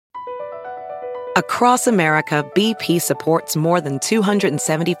Across America, BP supports more than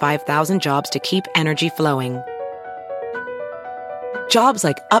 275,000 jobs to keep energy flowing. Jobs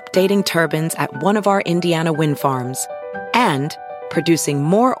like updating turbines at one of our Indiana wind farms and producing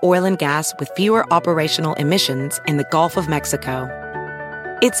more oil and gas with fewer operational emissions in the Gulf of Mexico.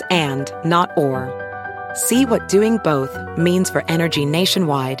 It's and, not or. See what doing both means for energy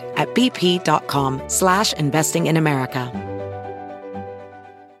nationwide at bp.com/investing in America.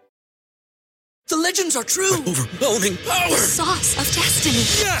 The legends are true. Overwhelming power! The sauce of destiny.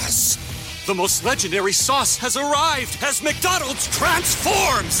 Yes! The most legendary sauce has arrived as McDonald's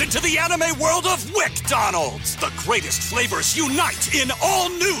transforms into the anime world of WickDonald's. The greatest flavors unite in all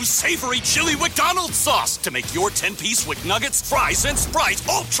new savory chili McDonald's sauce to make your 10-piece Wick Nuggets, fries, and Sprite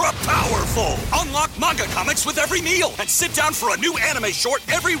ultra-powerful. Unlock manga comics with every meal and sit down for a new anime short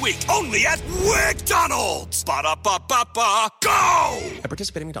every week only at WickDonald's. Ba-da-ba-ba-ba, go! At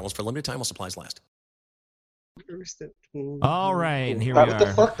participating McDonald's for a limited time while supplies last. All right, here we are. What the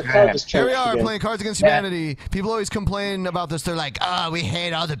fuck? The card just Here we changed are again. playing Cards Against Humanity. People always complain about this. They're like, "Oh, we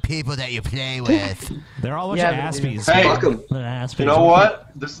hate all the people that you play with." They're all a bunch of aspies. Hey, Fuck 'em. They're aspies. you know what?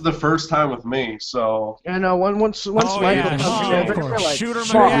 This is the first time with me, so I know. Once Oh, Michael yeah. comes Oh, in, of course. like, Shoot him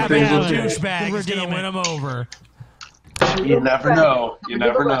fuck. in the douchebag. He's going to win him over. you never know. You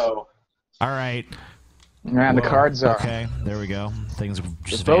never know. All right. And the cards are. Okay, there we go. Things The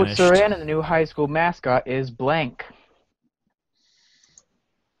just votes vanished. are in, and the new high school mascot is blank.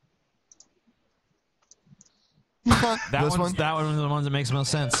 That This one's one? that one was the ones that makes most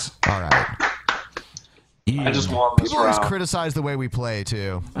sense. All right. I just won this People always round. criticize the way we play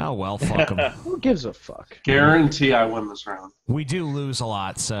too. Oh well, fuck them. Who gives a fuck? Guarantee I win this round. We do lose a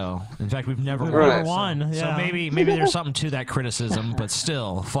lot, so in fact we've never We've won. never won. So maybe there's something to that criticism, but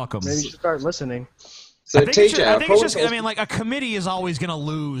still, fuck them. Maybe you should start listening. So, I think it's TJ, just, I mean, like, a committee is always going to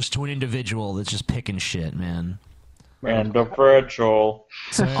lose to an individual that's just picking shit, man. Individual.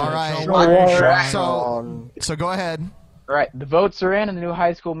 All right. So go ahead. All right, the votes are in, and the new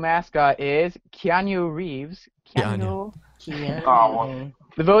high school mascot is Keanu Reeves. Keanu.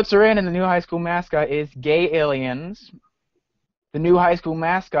 The votes are in, and the new high school mascot is Gay Aliens. The new high school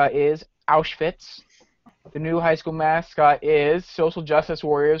mascot is Auschwitz. The new high school mascot is Social Justice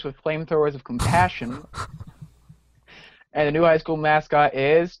Warriors with Flamethrowers of Compassion. And the new high school mascot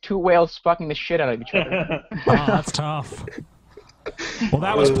is two whales fucking the shit out of each other. Oh, that's tough. Well,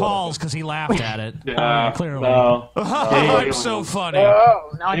 that was Paul's because he laughed at it. Yeah, clearly. no. I'm so funny.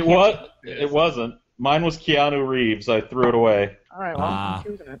 It wasn't. Mine was Keanu Reeves. I threw it away. All right, well, I'm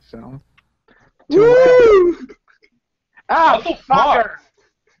choosing it, so. Woo! Ah, What the fucker!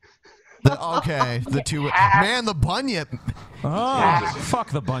 Okay, the two. Man, the bunyip. Oh, fuck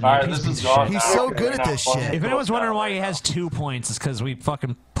the bunyip. All right, He's this a is piece of gone. shit. He's so good at this shit. If anyone's wondering why he has 2 points, it's because we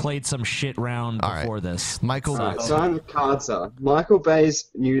fucking played some shit round All right. before this. Michael. So the cards are Michael Bay's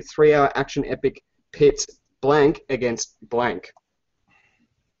new 3-hour action epic pits blank against blank.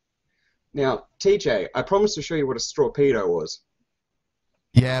 Now, TJ, I promised to show you what a strawpedo was.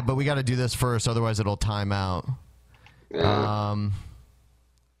 Yeah, but we got to do this first, otherwise it'll time out.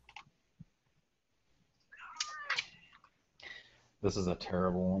 This is a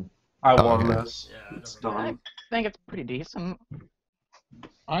terrible one. I won this. Yeah, It's done. I think it's pretty decent.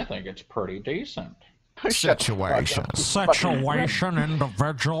 I think it's pretty decent. Situation. Situation,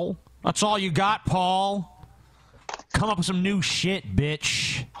 individual. That's all you got, Paul. Come up with some new shit,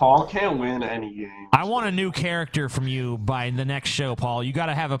 bitch. Paul can't win any game. I want a new character from you by the next show, Paul. You got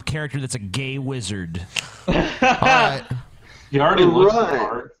to have a character that's a gay wizard. All right. He already looks Right.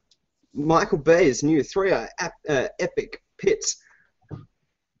 hard. Michael Bay's new 3-hour epic pits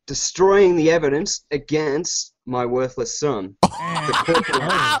destroying the evidence against my worthless son. Okay,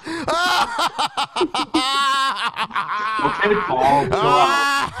 Paul. Chill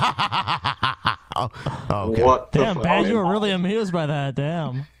out. Okay. What Damn, the Bad, fuck? you were really amused by that.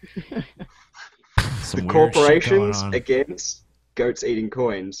 Damn. Some The weird shit corporations going on. against goats eating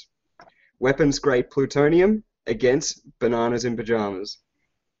coins. Weapons-grade plutonium against bananas in pajamas.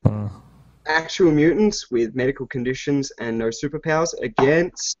 Actual mutants with medical conditions and no superpowers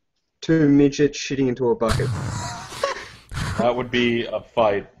against two midgets shitting into a bucket. That would be a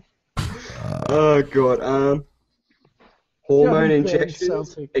fight. Oh god. Hormone Yeah, injections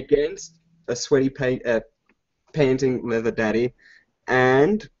Celtic. against a sweaty panting leather daddy,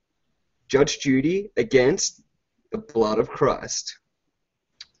 and Judge Judy against the blood of Christ.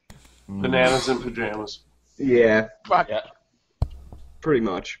 Bananas in pajamas. Yeah, Fuck. Yeah. pretty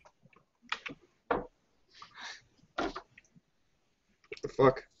much. What the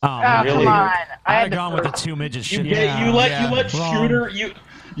fuck? Oh, Really? Come on. I had had to gone with the throw- two midget You shit. let wrong. Shooter you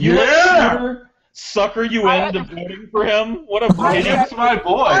let Shooter sucker you into voting for him? What a Bunnyup's my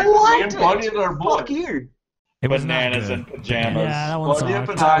boy. I Me liked and Bunny it. are boys. Fuck you. It was Bananas not and good. pajamas. Yeah, that one Bunnyup sucked.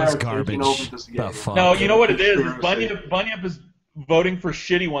 and I That was are taking garbage. over this game. The fuck? No, you know what it is? Conspiracy. Bunnyup is voting for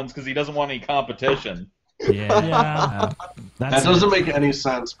shitty ones because he doesn't want any competition. Yeah. That doesn't make any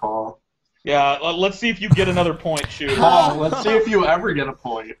sense, Paul. Yeah, let's see if you get another point, Shooter. Paul, let's see if you ever get a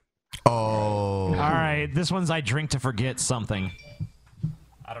point. Oh. All right, this one's I drink to forget something.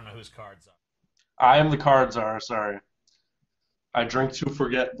 I don't know whose cards are. I am the card czar, sorry. I drink to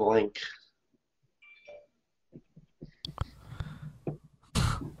forget blank.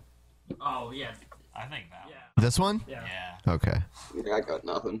 Oh, yeah. I think that one. This one? Yeah. Okay. Yeah, I got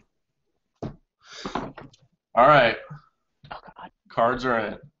nothing. Alright. Cards are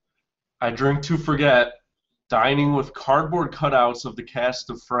in. I drink to forget dining with cardboard cutouts of the cast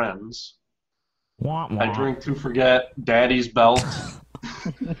of Friends. Wah, wah. I drink to forget Daddy's belt.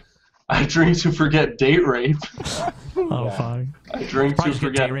 I drink to forget date rape. Oh, fuck. I drink Probably to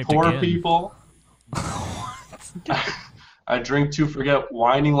should get forget date raped poor again. people. I drink to forget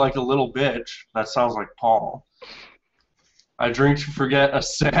whining like a little bitch. That sounds like Paul. I drink to forget a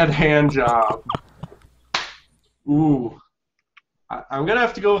sad hand job. Ooh. I'm going to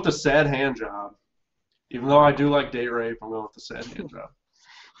have to go with the sad hand job. Even though I do like date rape, I'm going with the sad hand job.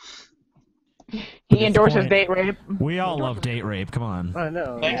 He endorses point. date rape. We all love date rape. Come on. I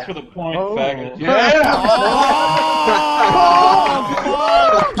know. Thanks for the point, Oh. faggot.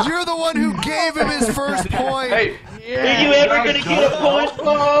 Oh, you're the one who gave him his first point. Hey, Are you ever going to get a point,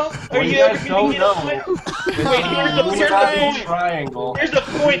 Paul? Are you ever going to get a point? Wait, here's a point. Triangle. Here's a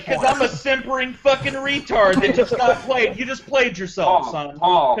point because I'm a simpering fucking retard that just got played. You just played yourself, son.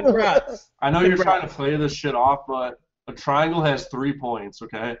 Paul, Congrats. I know you're trying to play this shit off, but a triangle has 3 points,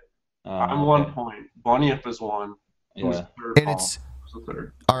 okay? I'm 1 point. Bunyip is 1. Who's Yeah. third, And Paul? it's Who's the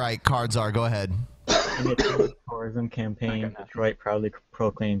third? all right. Cards are. Go ahead. In its tourism campaign, Detroit proudly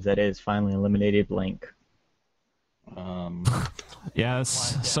proclaims that it has finally eliminated blank. Yeah,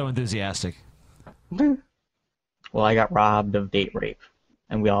 that's so enthusiastic. Well, I got robbed of date rape,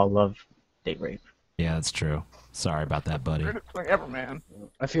 and we all love date rape. Yeah, that's true. Sorry about that, buddy. Ever, man.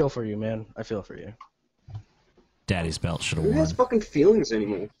 I feel for you, man. I feel for you. Daddy's belt should have Who won. has fucking feelings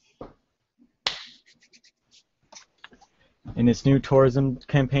anymore? In its new tourism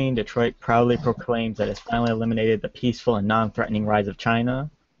campaign, Detroit proudly proclaims that it's finally eliminated the peaceful and non-threatening rise of China,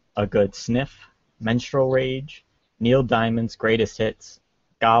 a good sniff, menstrual rage, Neil Diamond's greatest hits,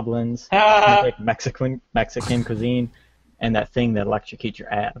 goblins, authentic Mexican cuisine, and that thing that electrocutes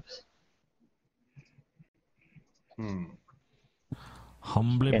your abs.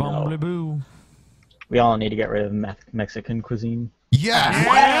 Humbly You know. bumbly boo. We all need to get rid of Mexican cuisine. Yes.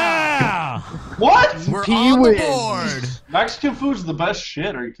 Yeah! What? We're on the board. Mexican food's the best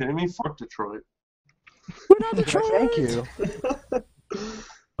shit. Are you kidding me? Fuck Detroit. Thank you.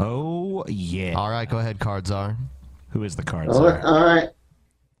 Oh, yeah. All right. Go ahead. Cards are. Who is the cards? All right.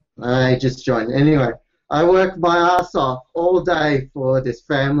 I just joined. Anyway, I work my ass off all day for this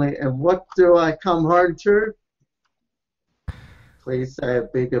family, and what do I come home to? Please say a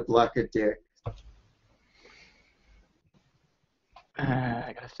bigger, blacker dick.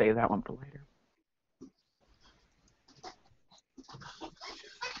 I gotta save that one for later.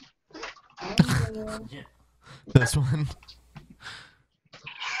 This one.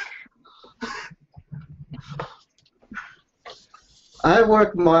 I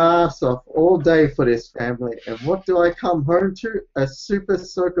work my ass off all day for this family, and what do I come home to? A super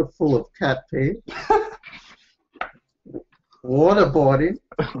soaker full of cat pee. Waterboarding.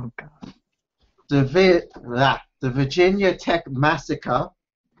 Oh, God. The Virginia Tech massacre.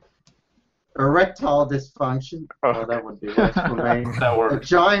 Erectile dysfunction. Oh, that would be worse for me. That A works.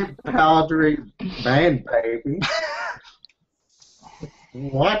 giant powdery man baby.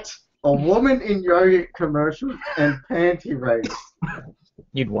 What? A woman in yogurt commercials and panty race.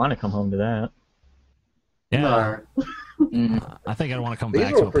 You'd want to come home to that. Yeah. No. I think I'd want to come These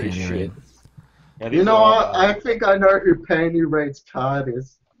back are to a pretty panty shit. raid. Yeah, You know what? I think I know who Panty Raid's card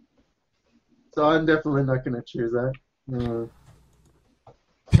is. So I'm definitely not going to choose that.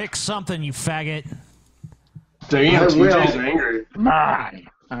 Pick something, you faggot. Damn, I will. TJ's angry. Come on.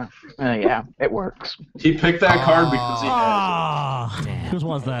 Yeah, it works. He picked that card because he has Ah, whose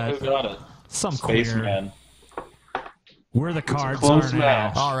was that? Who got it? Some queer. Spaceman. Where the cards close are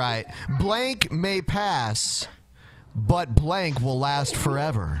match. now. All right. Blank may pass, but blank will last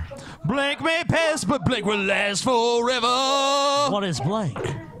forever. Blank may pass, but blank will last forever. What is blank?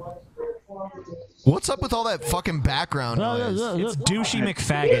 What's up with all that fucking background noise? It's douchey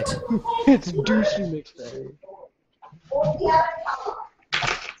McFaggot. It's douchey McFaggot.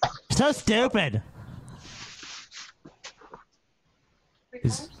 So stupid.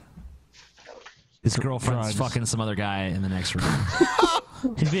 His girlfriend's fucking some other guy in the next room.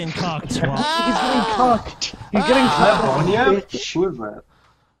 He's being cocked. He's getting cocked. He's getting cocked. Bitch. Who is that?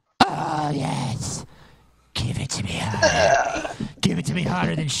 Oh, yes. Give it to me harder. Give it to me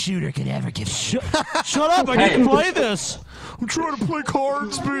harder than Shooter could ever give. Shut up, I need to play this. I'm trying to play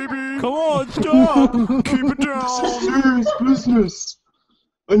cards, baby. Come on, stop. Keep it down. Serious business.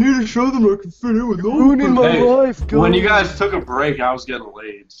 I need to show them I can fit in with those. Ruining my life, guys. When you guys took a break, I was getting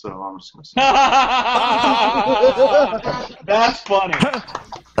laid, so I'm just gonna say. That's funny.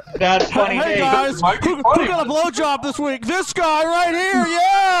 That's funny. Hey guys, who got a blowjob this week? This guy right here,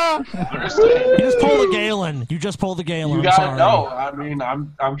 yeah! You just pulled a Galen. You just pulled a Galen. You gotta know. I mean,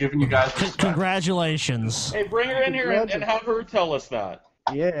 I'm giving you guys. Congratulations. Hey, bring her in here and have her tell us that.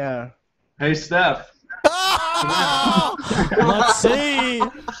 Yeah. Hey, Steph. Let's see.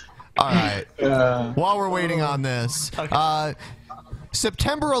 All right. While we're waiting on this,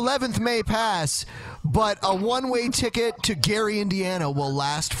 September 11th may pass, but a one-way ticket to Gary, Indiana will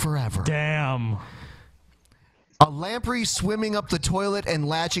last forever. Damn. A lamprey swimming up the toilet and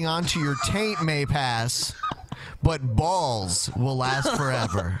latching onto your taint may pass, but balls will last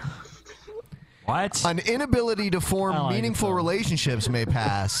forever. What? An inability to form meaningful relationships may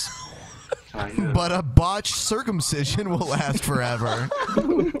pass, but a botched circumcision will last forever.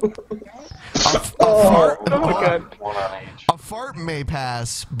 A fart may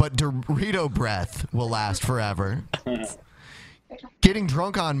pass, but Dorito breath will last forever. Getting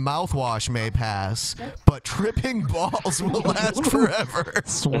drunk on mouthwash may pass, but tripping balls will last forever.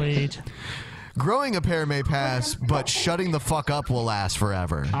 Sweet. Growing a pair may pass, but shutting the fuck up will last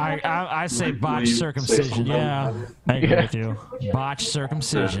forever. I say botched circumcision. Yeah, I agree with you. Botched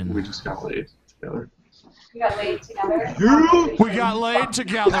circumcision. We just got laid together. We got laid together. We got laid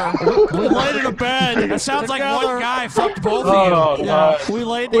together. We laid in a bed. That sounds like one guy fucked both of you. Yeah. We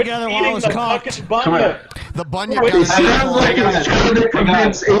laid together while I was cocked. Come here. The bunyip got It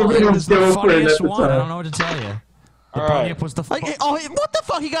was the funniest one. I don't know what to tell you. The bunyip was the What the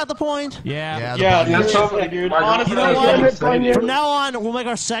fuck? He got the point? Yeah. Yeah, that's totally, dude. Honestly, You know what? From now on, we'll make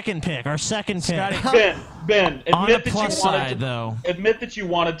our second pick. Ben, admit on the that plus you wanted side, to, though. Admit that you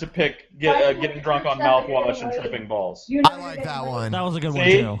wanted to pick getting drunk on mouthwash and tripping balls. I like that one. That was a good one,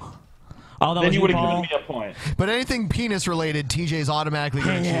 See? too. Oh, that Then was you would have Paul? given me a point. But anything penis related, TJ's automatically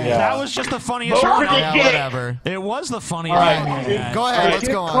going to choose. That was just the funniest Vote one. for the Yeah, kid. whatever. It was the funniest All right. one. Dude, Go ahead, let's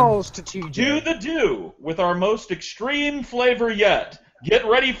go on. Calls to TJ. Do the do with our most extreme flavor yet. Get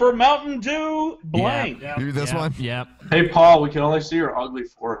ready for Mountain Dew blank. You do this one? Yep. Hey, Paul, we can only see your ugly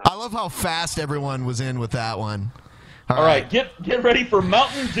forehead. I love how fast everyone was in with that one. All right, get ready for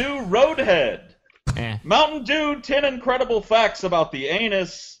Mountain Dew Roadhead. Eh. Mountain Dew 10 incredible facts about the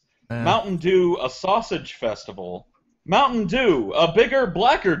anus. Mountain Dew a sausage festival. Mountain Dew a bigger,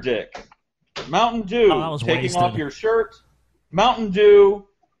 blacker dick. Mountain Dew taking wasted. off your shirt. Mountain Dew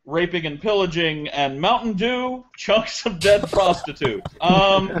raping and pillaging, and Mountain Dew chunks of dead prostitute.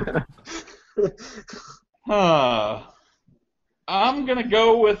 I'm gonna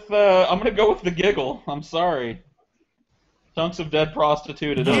go with the giggle. I'm sorry. Chunks of dead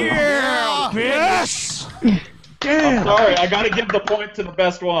prostitute. It is. Yeah, bitch! I'm sorry. I gotta give the point to the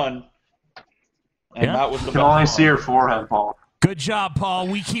best one. And that was the You best can only one. see your forehead, Paul. Good job, Paul.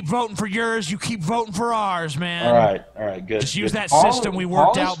 We keep voting for yours. You keep voting for ours, man. All right, good. Just use that Paul- system we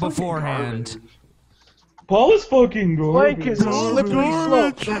worked Paul is out fucking beforehand. garbage. Paul is fucking garbage. Blank is a slippery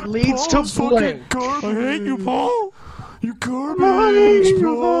slope that leads to blank. I hate you, Paul. You garbage,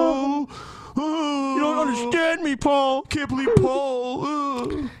 Paul. You don't understand me, Paul. Can't believe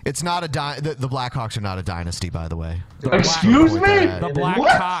Paul. It's not a the Blackhawks are not a dynasty, by the way. Excuse me? The Black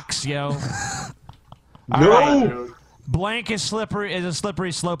What? Cox, yo. No. Blank is slippery. Is a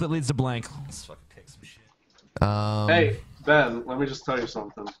slippery slope that leads to blank. Let's fucking pick some shit. Hey, Ben, let me just tell you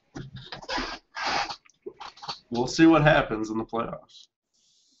something. We'll see what happens in the playoffs.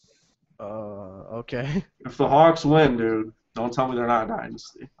 Okay. If the Hawks win, dude, don't tell me they're not a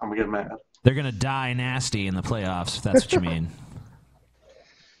dynasty. I'm gonna get mad. They're gonna die nasty in the playoffs, if that's what you mean.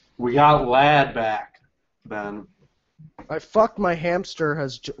 We got Lad back, Ben. I fucked my hamster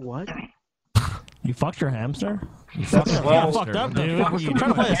what? You fucked your hamster? You That's fucked up, dude. We're trying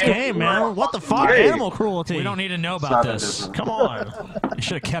to play this game, man. What the fuck? Hey. Animal cruelty. We don't need to know It's about not that this. different. Come on. You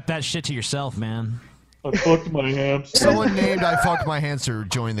should have kept that shit to yourself, man. I fucked my hamster. Someone named I fucked my hamster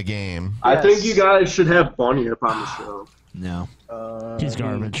joined the game. I think you guys should have Bunyip on the show. No. He's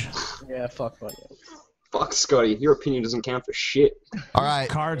garbage. Yeah, fuck Bunny. Fuck, Scotty. Your opinion doesn't count for shit. All right.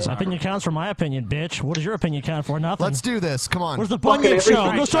 Cards. Opinion counts for my opinion, bitch. What does your opinion count for? Nothing. Let's do this. Come on. Where's the Fucking Bunyip show?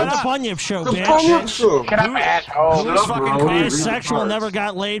 everything. Go start the Bunyip show, The bitch. Bunyip show. Shut up, asshole. Who's fucking Bisexual, cards? never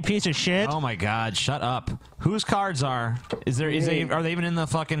got laid, piece of shit. Oh my god, shut up. Whose cards are? Are they even in the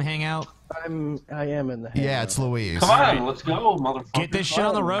fucking hangout? I am in the hangout. Yeah, it's Louise. Come on, let's go, motherfucker. Get this shit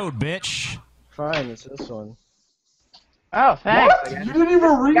on the road, bitch. Fine, it's this one. Oh, thanks. What? You didn't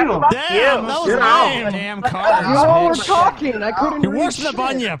even read them. Damn, that was lame. Damn cards, You all were bitch. talking. I couldn't You're read worse than the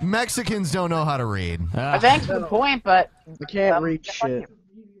shit. Bunyip. Mexicans don't know how to read. Thanks for the point, but I can't read shit.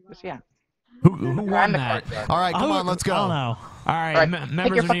 Yeah. Who won that? All right, come on, let's go. I don't know. All right, All right, members take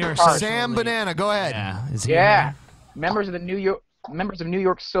of your New York fucking cards. Sam Banana, go ahead. Yeah, is he Yeah. Members of New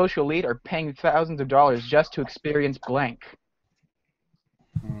York social elite are paying thousands of dollars just to experience blank.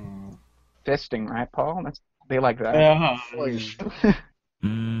 Fisting, right, Paul? They like that.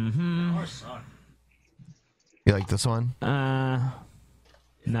 Mm-hmm. You like this one? Not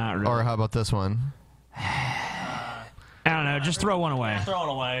really. Or how about this one? I don't know. Just throw one away. Throw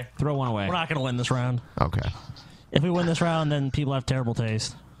it away. Throw one away. We're not going to win this round. Okay. If we win this round, then people have terrible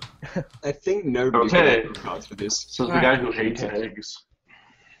taste. I think nobody's Okay. got cards for this. So the guy who hates eggs.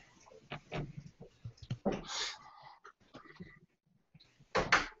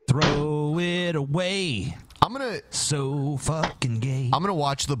 Throw it away. I'm gonna so fucking gay. I'm gonna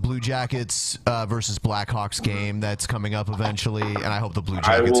watch the Blue Jackets versus Blackhawks game that's coming up eventually, and I hope the Blue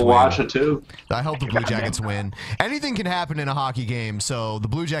Jackets I will win. watch it too. I hope the Blue Jackets win. Anything can happen in a hockey game, so the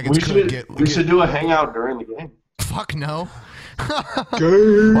Blue Jackets could We should do a hangout during the game. Fuck no. Why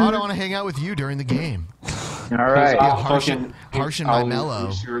do I want to hang out with you during the game? All right. Harsh and my mellow.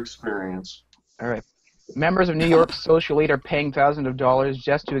 Increase your experience. All right. Members of New York social elite are paying thousands of dollars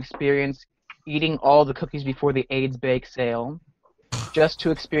just to experience eating all the cookies before the AIDS bake sale, just to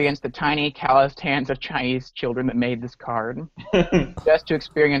experience the tiny calloused hands of Chinese children that made this card, just to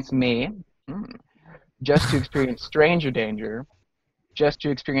experience me, just to experience stranger danger, just to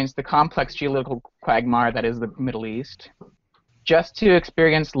experience the complex geopolitical quagmire that is the Middle East, just to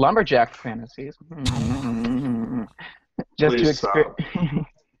experience lumberjack fantasies,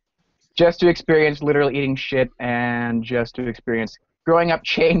 just to experience literally eating shit, and just to experience growing up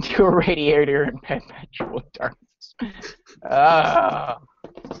chained to a radiator in perpetual darkness.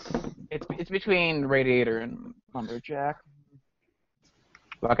 It's between radiator and lumberjack.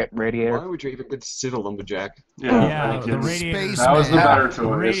 Fuck it, radiator. Why would you even consider lumberjack? Yeah, the radiator. That was the better choice.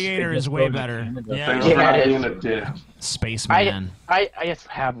 Radiator is way better. Thanks for not being a dick. Spaceman. I just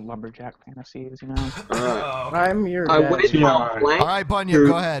have lumberjack fantasies, you know. I'm your I dad. went from blank All right, Bunyip, to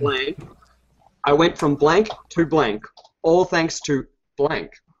go ahead. blank. I went from blank to blank, all thanks to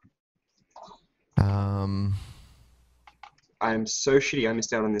blank. I'm so shitty I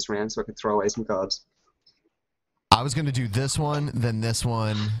missed out on this round, so I could throw away some cards. I was gonna do this one, then this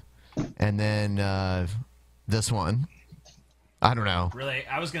one, and then this one. I don't know. Really,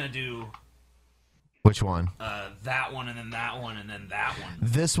 I was gonna do Which one? that one, and then that one, and then that one.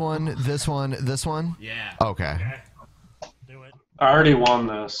 This one, this one, this one? Yeah. Okay. Do it. I already won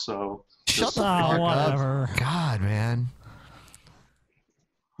this, so. Shut the Oh, fuck whatever. up. God, man.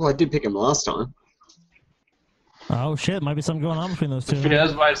 Well, I did pick him last time. Oh shit, might be something going on between those two. If he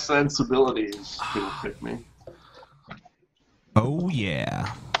has my sensibilities, he'll pick me. Oh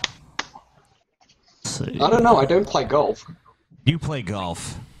yeah. I don't know, I don't play golf. You play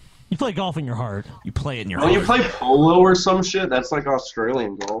golf. You play golf in your heart. You play it in your When heart. you play polo or some shit, that's like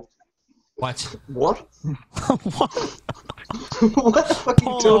Australian golf. What? What? What? What the fuck are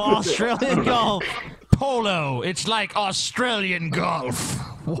you Polo, talking about? Australian golf. Polo. It's like Australian golf.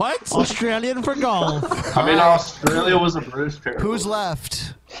 What? Australian for golf. I mean, Australia was a British territory. Who's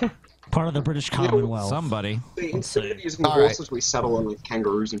left? Part of the British Commonwealth. Somebody. Instead of using All right. horses, we settle on with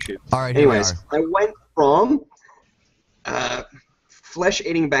kangaroos and shit. All right, here we Anyways, are. I went from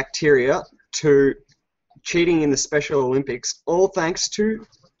flesh-eating bacteria to cheating in the Special Olympics, all thanks to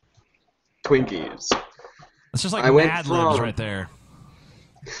Twinkies. It's just like I went Mad Libs from- right there.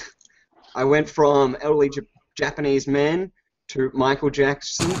 I went from elderly Japanese men to Michael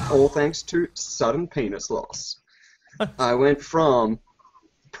Jackson, all thanks to sudden penis loss. I went from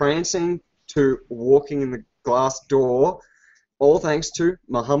prancing to walking in the glass door, all thanks to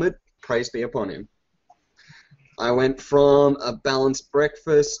Muhammad, praise be upon him. I went from a balanced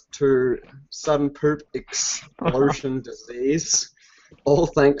breakfast to sudden poop explosion disease, all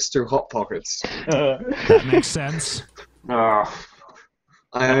thanks to Hot Pockets. That makes sense.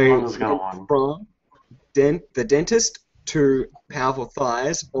 I one's went going. from the dentist to powerful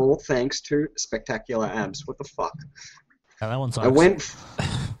thighs, all thanks to spectacular abs. What the fuck? Yeah, that one sucks. I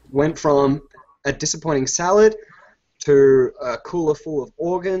went from a disappointing salad to a cooler full of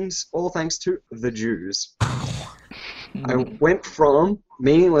organs, all thanks to the Jews. I went from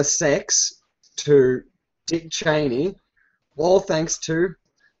meaningless sex to Dick Cheney, all thanks to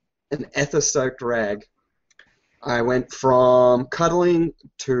an ether-soaked rag. I went from cuddling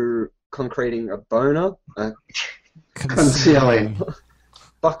to concreting a boner. Concealing.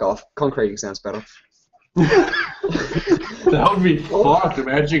 Fuck off. Concreting sounds better. That would be fucked.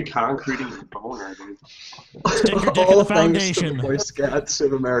 Imagine concreting a boner, dude. Stick your dick in All the thanks foundation. to the Boy Scouts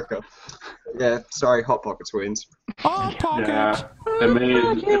of America. Yeah, sorry, Hot Pockets wins. Hot Pockets. Yeah, it made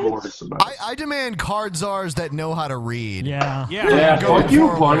it worse about it. I demand card czars that know how to read. Yeah. Yeah, fuck you,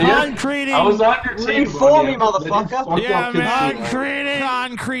 Bunny. Concreting. I was on your team, Read for me, Bunny. motherfucker. Yeah, man.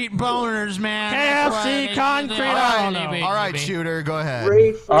 Concrete boners, man. KFC concrete. All right, shooter, go ahead.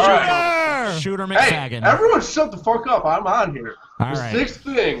 All right. Shooter Hey, McFagin. everyone shut the fuck up. I'm on here. All There's right. 6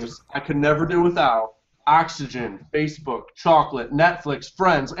 things I could never do without. Oxygen, Facebook, chocolate, Netflix,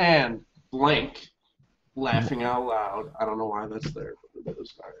 friends, and blank. Laughing out loud. I don't know why that's there, but it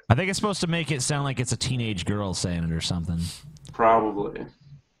is fine. I think it's supposed to make it sound like it's a teenage girl saying it or something. Probably.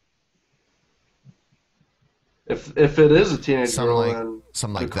 If it is a teenage Something girl, like- then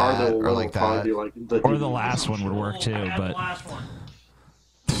something the like card that, will or like probably that. be like the Or the DVD. last one would work too, but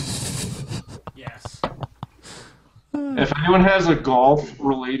Yes. If anyone has a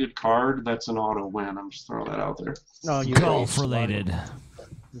golf-related card, that's an auto win. I'm just throwing that out there. No, you golf related.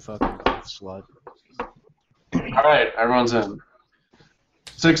 You fucking golf slut. All right, everyone's in.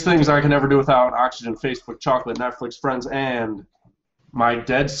 6 things I can never do without: oxygen, Facebook, chocolate, Netflix, friends, and my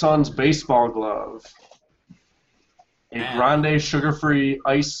dead son's baseball glove. A grande sugar-free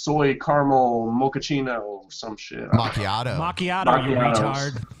ice soy caramel mochaccino, some shit. Macchiato. Macchiato, you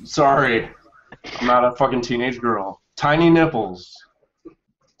Macchiatos. retard. Sorry, I'm not a fucking teenage girl. Tiny nipples.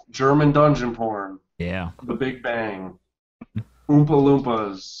 German dungeon porn. Yeah. The Big Bang. Oompa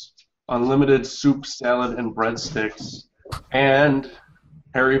Loompas. Unlimited soup, salad, and breadsticks. And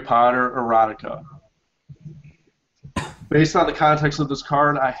Harry Potter erotica. Based on the context of this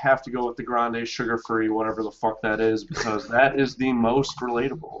card, I have to go with the grande sugar-free, whatever the fuck that is, because that is the most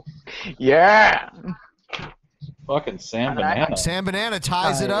relatable. Yeah. Fucking Sam Banana. Sam Banana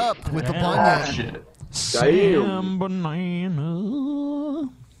ties it up with the Ah, bunion. shit. Sam Banana.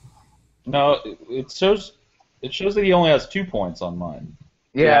 No, it shows that he only has 2 points on mine.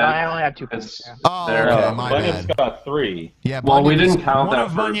 Yeah, I only have 2 points. Yeah. Oh, There. okay, my Bunyan's bad. got 3. Yeah, Well, we Bunyan's- didn't count One that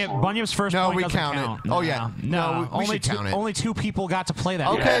of first one. Bunyip's first No, point we doesn't count it. count. Oh, yeah. No, we only should count it. Only 2 people got to play that.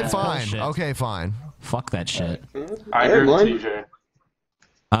 Okay, game. That's fine. bullshit. Okay, fine. Fuck that shit. I agree with TJ.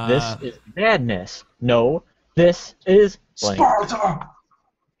 This is madness. No, this is blank. Sparta!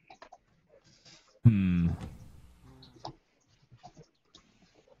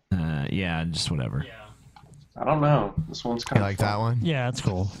 Yeah, just whatever. I don't know. This one's kind You of like that one? Yeah, it's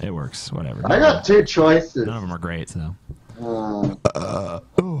cool. It works. Whatever. I got 2 choices. None of them are great, so.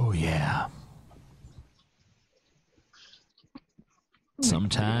 Oh, yeah.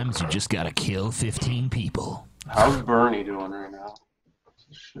 Sometimes you just gotta kill 15 people. How's Bernie doing right now?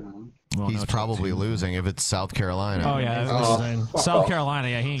 Well, He's no, probably losing if it's South Carolina. Oh, yeah. South Carolina,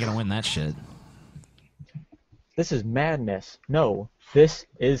 yeah, he ain't gonna win that shit. This is madness. No, this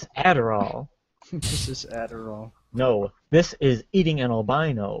is Adderall. This is Adderall. No, this is eating an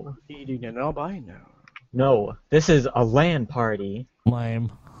albino. Eating an albino. No, this is a LAN party.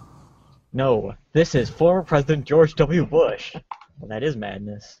 Lame. No, this is former President George W. Bush. Well, that is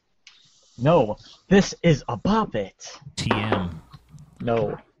madness. No, this is a bop it. TM.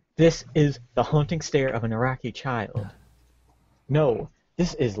 No, this is the haunting stare of an Iraqi child. No,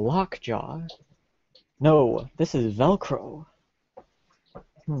 this is lockjaw. No, this is Velcro.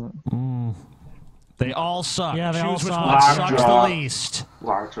 They all suck. Yeah, they all Choose which suck. one sucks the Lockjaw. least.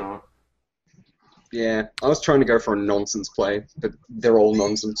 Lockjaw. Yeah, I was trying to go for a nonsense play, but they're all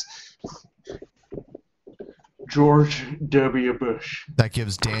nonsense. George W. Bush. That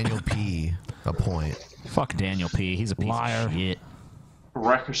gives Daniel P. a point. Fuck Daniel P. He's a piece of shit.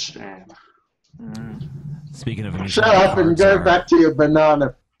 Rakistan. Speaking of him, he's Shut not up and cards go are. back to your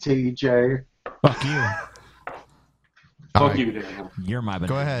banana, TJ. Fuck you. All Fuck right. you, Daniel. You're my banana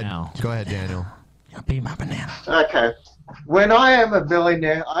Go ahead. now. Go ahead, Daniel. Be my banana. Okay. When I am a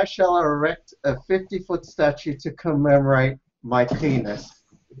billionaire, I shall erect a 50-foot statue to commemorate my penis.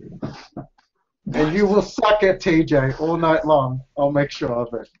 And you will suck it, TJ, all night long. I'll make sure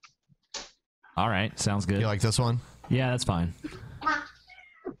of it. All right, sounds good. You like this one? Yeah, that's fine.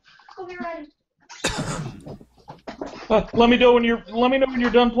 We'll be ready. Let me know when you're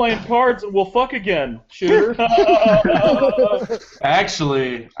done playing cards, and we'll fuck again, shooter.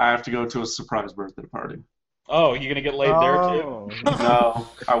 Actually, I have to go to a surprise birthday party. Oh, you gonna get laid there too? No,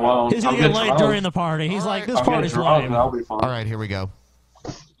 I won't. He's gonna get laid during the party. He's like, this party's lame. That'll be fun. All right, here we go.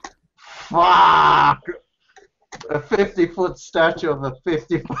 Fuck! A 50-foot statue of a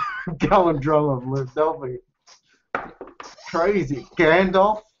 55-gallon drum of Liv. That'll be crazy.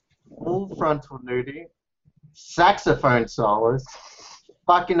 Gandalf, full frontal nudity, saxophone solos,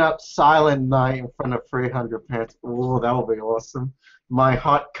 fucking up Silent Night in front of 300 parents. Ooh, that'll be awesome. My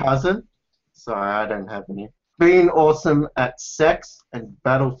hot cousin. Sorry, I don't have any. Being awesome at sex and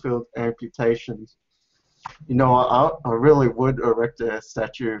battlefield amputations. You know, I really would erect a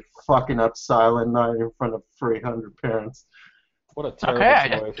statue fucking up Silent Night in front of 300 parents. What a terrible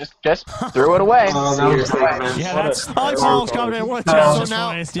Okay, just threw it away. Yeah, that's Paul's coming in. What a terrible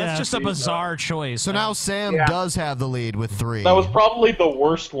choice. That's just a bizarre choice. So now Sam does have the lead with 3. That was probably the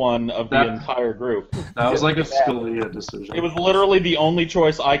worst one of the entire group. That was like a Scalia decision. It was literally the only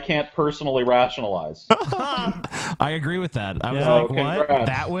choice I can't personally rationalize. I agree with that. I was Yeah. like, Congrats. what?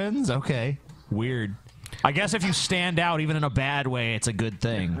 That wins? Okay. Weird. I guess if you stand out, even in a bad way, it's a good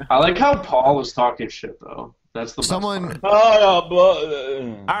thing. I like how Paul is talking shit, though. That's the Someone. best part.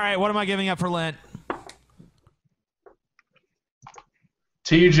 All right, what am I giving up for Lent?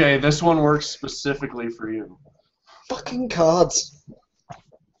 TJ, this one works specifically for you. Fucking cards.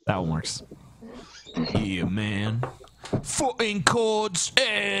 That one works. Yeah, man. Footing chords.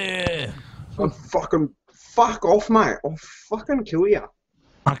 I'm fucking fuck off, mate. I'll fucking kill you.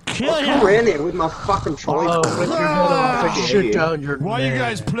 I'll kill I'll come around there with my fucking trolley. Shit down your Why neck. you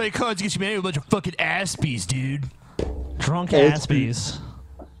guys play cards against me with a bunch of fucking aspies, dude? Drunk aspies.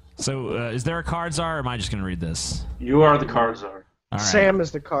 So, is there a card czar, or am I just going to read this? You are the card czar. All right. Sam is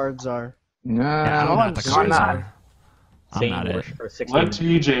the card czar. No, Yeah, I'm not the card czar. I'm Same not it. worship for 16 Let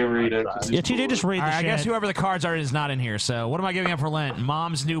TJ read it. 'cause he's Yeah, TJ, just read the All right, I shit. guess whoever the cards are is not in here. So, what am I giving up for Lent?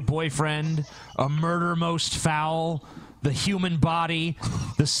 Mom's new boyfriend, a murder most foul, the human body,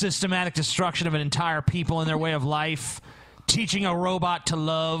 the systematic destruction of an entire people and their way of life, teaching a robot to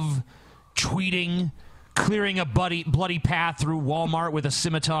love, tweeting, clearing a bloody path through Walmart with a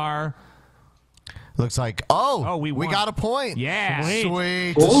scimitar. Looks like, we won. got a point. Yeah.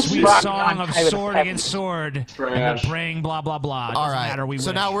 Sweet. The sweet Bullshit. song of sword against sword. And Trash. the praying blah, blah, blah. It All doesn't right. matter, we So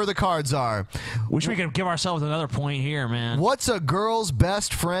win. now we're the cards are. Wish we could give ourselves another point here, man. What's a girl's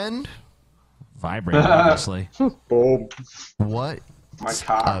best friend? Vibrator, obviously. Boom. What? My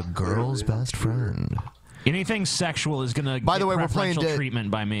cock. A girl's best friend. Anything sexual is gonna By the get way, we're playing preferential to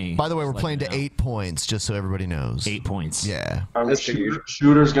treatment by me. By the way, we're Just playing to letting you know. 8 points, just so everybody knows. 8 points. Yeah.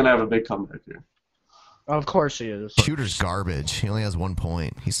 Shooter's gonna have a big comeback here. Of course he is. Shooter's garbage. He only has 1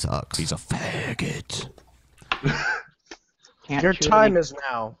 point. He sucks. He's a faggot. Your time is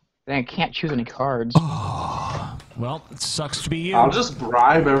now. Then I can't choose any cards. Well, it sucks to be you. I'll just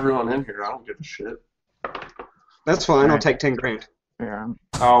bribe everyone in here. I don't give a shit. That's fine. I'll take 10 grand. Yeah.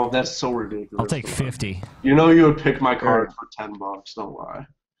 Oh, that's so ridiculous. I'll take 50. You know you would pick my card for $10. Don't lie.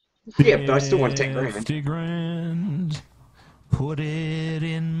 Yeah, but I still want 10 grand. 50 grand. Put it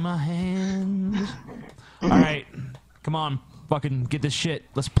in my hand. All right. Come on. Fucking get this shit.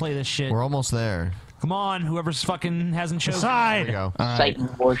 Let's play this shit. We're almost there. Come on. Whoever's fucking hasn't chosen. There we go. All right. Satan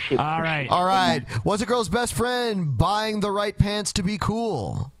worship. All right. All right. What's a girl's best friend? Buying the right pants to be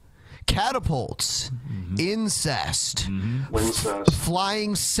cool. Catapults. Incest. Wincest.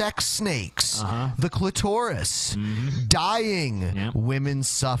 Flying sex snakes. The clitoris. Dying. Women's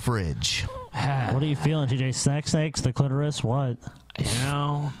suffrage. What are you feeling, TJ? Sex snakes, the clitoris, what? You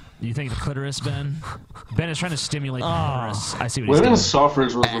know, you think the clitoris, Ben? Ben is trying to stimulate the clitoris. I see what he's doing. Women's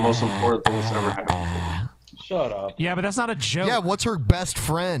suffrage was the most important thing that's ever happened. Shut up. Yeah, but that's not a joke. Yeah, what's her best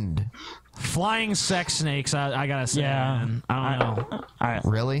friend? Flying sex snakes, I gotta say, man. I don't know.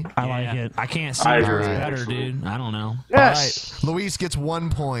 Really? I like it. I can't see I who's agree, better, actually. dude. I don't know. Yes. All right. Luis gets 1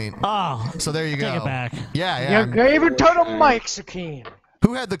 point. Oh, So there you go. take it back. Yeah. You gave it to the mic, Sakeen.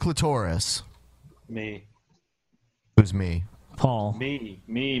 Who had the clitoris? Me. Who's me? Paul. Me.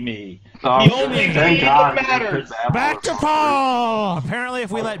 Oh, The only thank me God. that matters. Back to Paul! Apparently,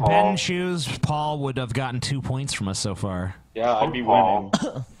 if we let Paul. Ben choose, Paul would have gotten 2 points from us so far. Yeah, I'd be Paul.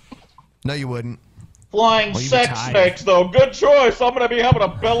 winning. No, you wouldn't. Flying Well, you've sex been tied. snakes, though. Good choice. I'm gonna be having a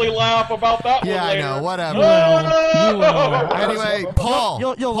belly laugh about that Yeah, one I later. know. Whatever. You will. Anyway, Paul.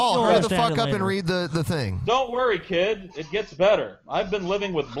 You'll Paul, hurry the understand fuck it up and later. read the thing. Don't worry, kid. It gets better. I've been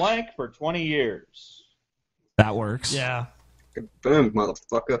living with blank for 20 years. That works. Yeah. Confirmed,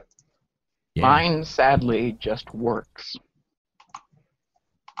 motherfucker. Yeah. Mine, sadly, just works.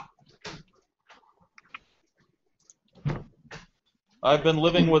 I've been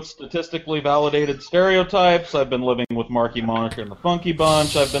living with statistically validated stereotypes. I've been living with Marky Mark and the Funky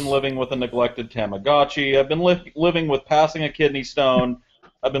Bunch. I've been living with a neglected Tamagotchi. I've been living with passing a kidney stone.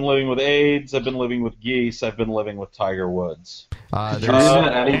 I've been living with AIDS. I've been living with geese. I've been living with Tiger Woods.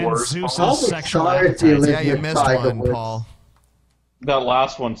 and Zeus's sexual appetite. Yeah, you missed one, Paul. That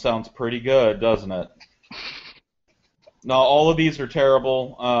last one sounds pretty good, doesn't it? No, all of these are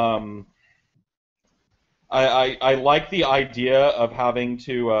terrible. I like the idea of having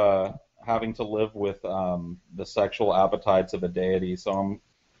to live with the sexual appetites of a deity, so I'm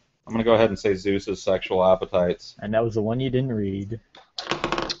gonna go ahead and say Zeus's sexual appetites. And that was the one you didn't read.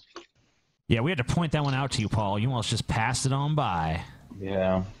 Yeah, we had to point that one out to you, Paul. You almost just passed it on by.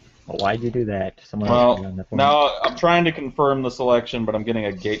 Yeah. Well, why'd you do that? Someone else could have done that for me. Now I'm trying to confirm the selection, but I'm getting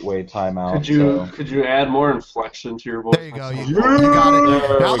a gateway timeout. Could you add more inflection to your voice? There you go. You got it.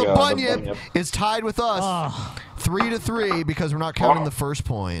 There Now we the go, Bunyip is tied with us, 3-3, because we're not counting the first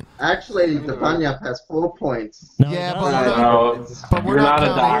point. Actually, the Bunyip has 4 points. Yeah, but we're not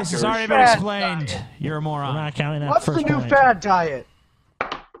counting. This has already been explained. You're a moron. We're not counting that What's first the new point. fad diet?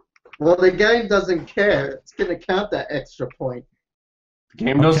 Well, the game doesn't care. It's going to count that extra point. The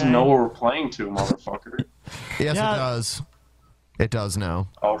game doesn't know what we're playing to, motherfucker. Yes, it does. It does now.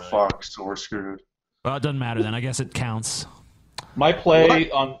 Oh, fuck, so we're screwed. Well, it doesn't matter then. I guess it counts. My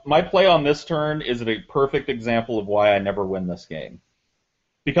play on this turn is a perfect example of why I never win this game.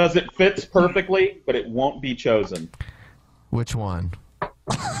 Because it fits perfectly, but it won't be chosen. Which one?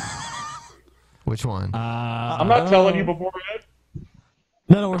 Which one? I'm not telling you beforehand.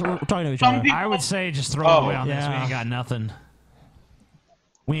 No, we're talking to each other. I would say just throw it away on this. We ain't got nothing.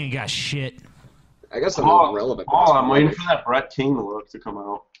 We ain't got shit. I guess I'm not relevant. I'm waiting for that Brett Keane look to come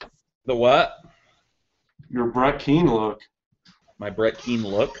out. The what? Your Brett Keane look. My Brett Keane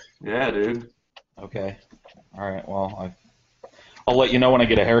look? Yeah, dude. Okay. All right. Well, I'll let you know when I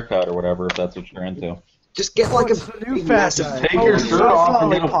get a haircut or whatever if that's what you're into. Just get like What's the new fad diet? take your shirt off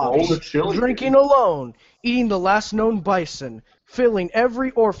and get a bowl Lollipops, of chili. drinking alone, eating the last known bison, filling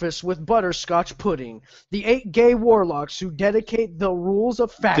every orifice with butterscotch pudding. The 8 gay warlocks who dedicate the rules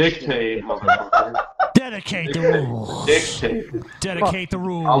of fashion. Dictate, motherfucker. Dedicate the rules. Dictate. Dedicate the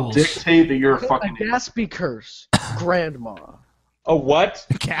rules. I'll dictate that you're a A fucking Gatsby curse. Grandma. A what?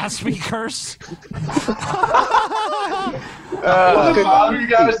 Gatsby curse? Tell you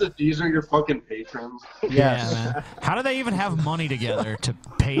guys that these are your fucking patrons. Yeah, man. How do they even have money together to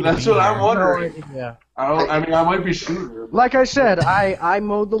pay to That's be what I'm here? wondering. Yeah. I mean, I might be shooting. Like I said, I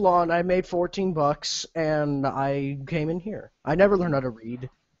mowed the lawn. I made $14, and I came in here. I never learned how to read.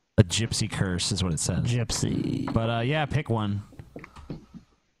 A gypsy curse is what it says. Gypsy. But yeah, pick one.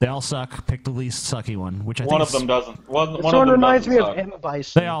 They all suck. Pick the least sucky one, which I think One of them doesn't. One This of one them reminds doesn't me of suck. M.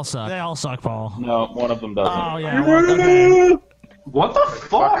 Bison. They all suck. They all suck, Paul. No, one of them doesn't. Oh, yeah. Well, okay. What the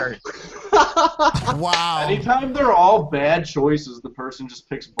fuck? Wow. Anytime they're all bad choices, the person just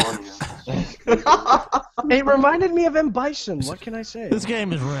picks Bunny. It reminded me of M. Bison. What can I say? This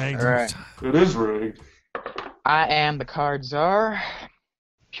game is rigged. All right. It is rigged. I am the card czar.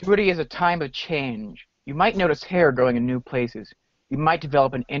 Puberty is a time of change. You might notice hair growing in new places. You might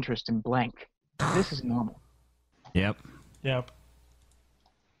develop an interest in blank. This is normal. Yep. Yep.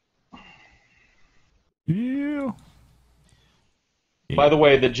 Yeah. By the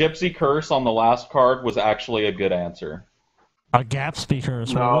way, the gypsy curse on the last card was actually a good answer. A Gatsby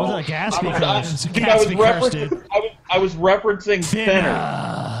curse. No. What was it? A Gatsby curse? I was referencing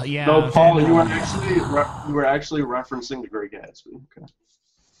Thinner. Yeah. No, Paul, Thinner. you were actually referencing the Great Gatsby.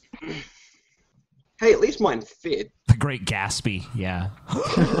 Okay. Hey, at least mine fit. The Great Gatsby. Yeah.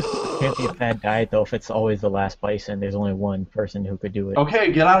 Can't be a fad diet though if it's always the last bison. There's only one person who could do it.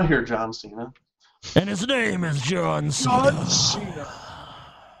 Okay, get out of here, John Cena. And his name is John Cena.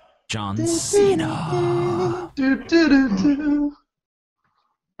 John Cena.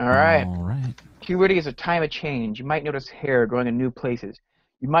 All right. All right. Puberty is a time of change. You might notice hair growing in new places.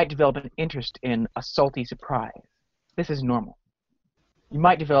 You might develop an interest in a salty surprise. This is normal. You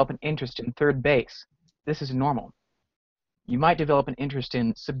might develop an interest in third base. This is normal. You might develop an interest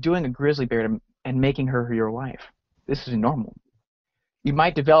in subduing a grizzly bear and making her your wife. This is normal. You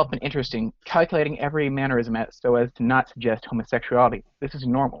might develop an interest in calculating every mannerism so as to not suggest homosexuality. This is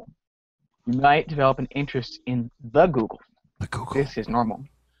normal. You might develop an interest in the Google. The Google. This is normal.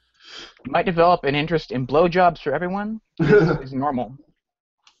 You might develop an interest in blowjobs for everyone. This is normal.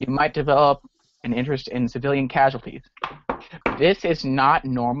 You might develop an interest in civilian casualties. This is not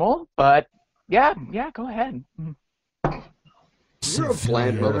normal, but yeah, go ahead. You're a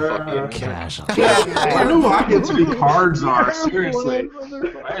bland motherfucker. Cash. I knew I get to be cards are. Seriously.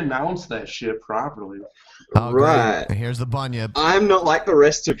 I announced that shit properly. Oh, Right. great. Here's the bunyip. I'm not like the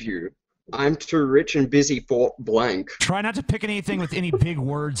rest of you. I'm too rich and busy for blank. Try not to pick anything with any big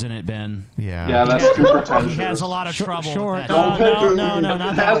words in it, Ben. Yeah. Yeah, that's too pretentious. He has a lot of trouble. Short. With No, that. not If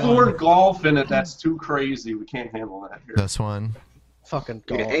that it has the one. word golf in it, that's too crazy. We can't handle that here. This one. Fucking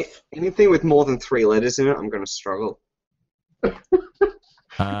Yeah, golf. anything with more than 3 letters in it, I'm gonna struggle.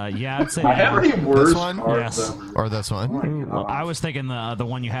 Yeah, I'd say I have any worse This one? cards Yes. than- Or this one. Well, I was thinking the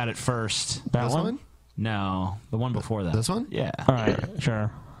one you had at first. That This one? one? No, the one before that. This one? Yeah. All right, sure.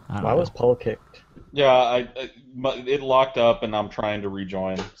 I don't Why know. was Paul kicked? Yeah, it locked up, and I'm trying to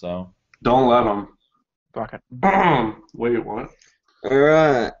rejoin. So Don't let them. Fuck it. Wait, what?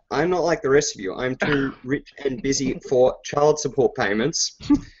 Alright, I'm not like the rest of you. I'm too rich and busy for child support payments.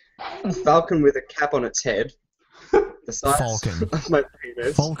 Falcon with a cap on its head. The size Falcon. of my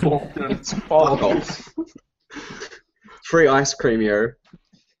penis. Falcon. Fuck off. Free ice cream, yo.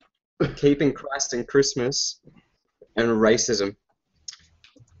 Keeping Christ in Christmas. And racism.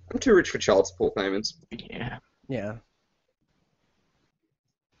 I'm too rich for child support payments. Yeah. Yeah.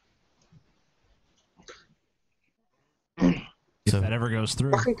 If that ever goes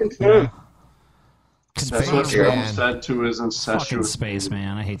through. Fucking confirm. That's what Spaceman. Trump said to his Fucking incestuous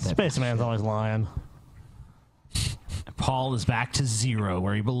spaceman. I hate that. Spaceman's always lying. Paul is back to 0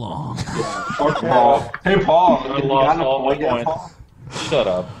 where he belongs. Fuck Paul. Hey, Paul. I you lost got a all my point yet, points. Paul? Shut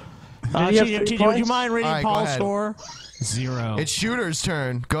up. Did he have TJ, 3 would you points? mind reading All right, go Paul's ahead. score? 0. It's Shooter's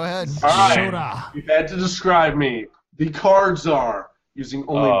turn. Go ahead. All right. Soda. You had to describe me. The cards are using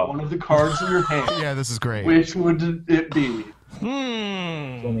only one of the cards in your hand. Yeah, this is great. Which would it be?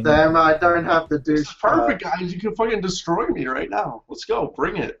 Damn, I don't have the douche. Perfect, guys. You can fucking destroy me right now. Let's go.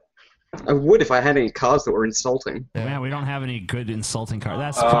 Bring it. I would if I had any cards that were insulting. Man, we don't have any good insulting cards.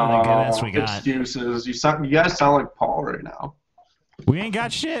 That's kind of the best we got. Excuses. You guys sound like Paul right now. We ain't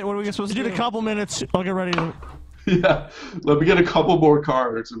got shit. What are we supposed to You do? did a couple minutes. I'll get ready to. Yeah. Let me get a couple more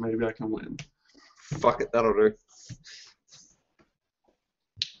cards and maybe I can win. Fuck it, that'll do.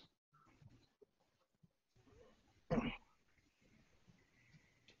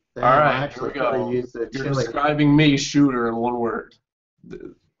 Damn, All I right, here actually we go. could've used the You're chili. describing me, Shooter, in one word.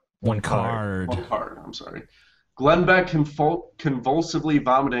 One card. One card, I'm sorry. Glenbeck convulsively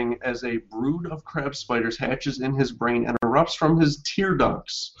vomiting as a brood of crab spiders hatches in his brain and erupts from his tear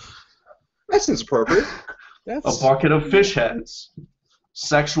ducts. That seems appropriate. A bucket of fish heads.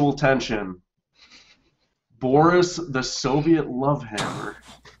 Sexual tension. Boris the Soviet love hammer.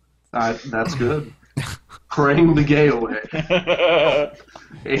 That's good. Praying the gay away.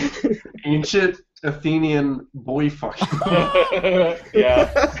 Ancient Athenian boy fucking.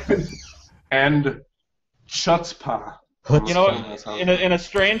 Yeah. And chutzpah. You know what? In a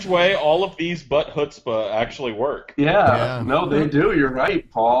strange way, all of these but chutzpah actually work. Yeah, no, they do. You're right,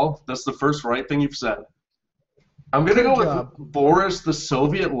 Paul. That's the first right thing you've said. I'm gonna go with Boris the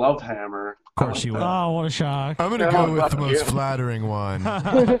Soviet love hammer. Of course you will. Oh, what a shock. I'm gonna go with the most flattering one.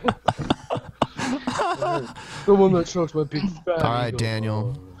 The one that chokes my big fat. All right,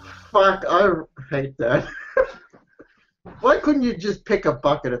 Daniel. Fuck, I hate that. Why couldn't you just pick a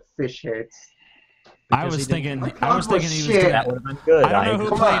bucket of fish heads? I was thinking he was shit. That would have been good. I don't know who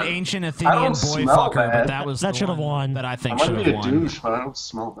Come played on. Ancient I Athenian don't boy smell fucker, bad. but that was That the should have one won. that I think I should might have be a won. douche, but I don't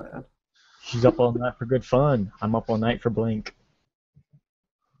smell bad. She's up all night for good fun. I'm up all night for Blink.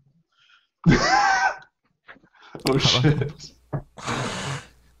 Oh shit.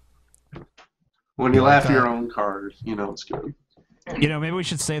 When you laugh at your own card, you know it's good. You know, maybe we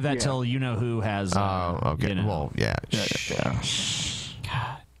should save that till you know who has. Oh, okay. You know. Well, yeah.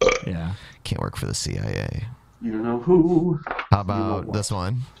 Yeah. Can't work for the CIA. You know who. How about this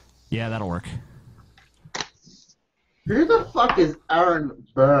one? Yeah, that'll work. Who the fuck is Aaron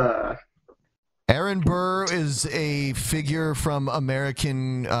Burr? Aaron Burr is a figure from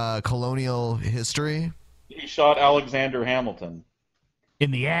American colonial history. He shot Alexander Hamilton. In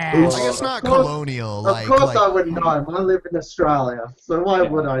the ass. I guess not colonial. Of course I would know him. I live in Australia, so why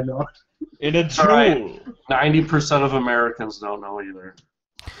would I not? In a All right. 90% of Americans don't know either.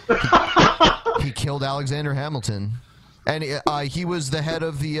 He killed Alexander Hamilton, and he was the head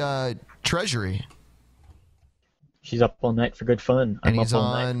of the Treasury. She's up all night for good fun. And I'm he's up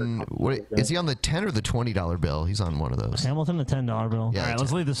all night on. for What is he on, the $10 or the $20 bill? He's on one of those. Hamilton, the $10 bill. Yeah, All right,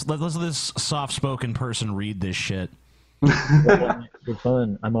 let's leave this. Let's let this soft-spoken person read this shit. I'm up all night for good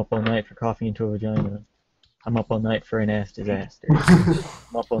fun. I'm up all night for coughing into a vagina. I'm up all night for an ass disaster.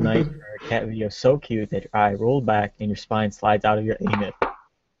 I'm up all night for a cat video so cute that your eye rolled back and your spine slides out of your anus.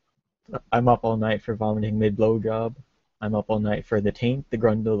 I'm up all night for vomiting mid-blowjob. I'm up all night for the taint, the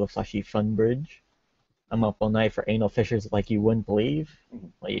grundle, the fleshy fun bridge. I'm up all night for anal fissures like you wouldn't believe.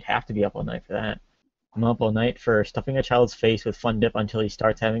 Well, you'd have to be up all night for that. I'm up all night for stuffing a child's face with fun dip until he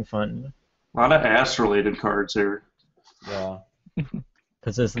starts having fun. A lot of ass-related cards here. Yeah.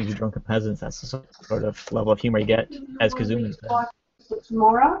 Because this is Drunken Peasants, that's the sort of level of humor you get, as Kazuma said.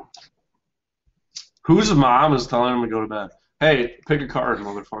 Tomorrow? Whose mom is telling him to go to bed? Hey, pick a card,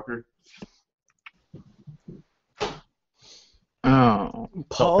 motherfucker. Oh.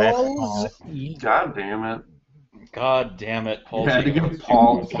 Paul's. God damn it. God damn it, Paul. You had to give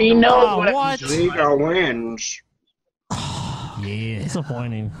Paul. He knows what. Ziga wins. Yeah.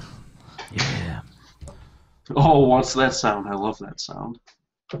 Disappointing. Yeah. Oh, what's that sound? I love that sound.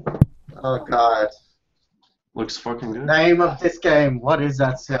 Oh god. Looks fucking good. Name of this game. What is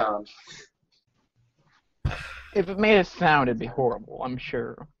that sound? If it made a sound, it'd be horrible, I'm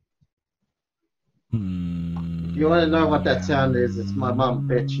sure. If you want to know what that sound is, it's my mom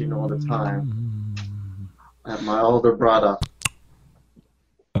bitching all the time at my older brother.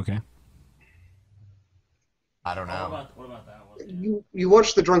 Okay. I don't know. What about that one? You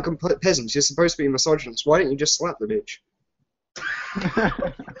watch the Drunken Peasants. You're supposed to be a misogynist. Why don't you just slap the bitch?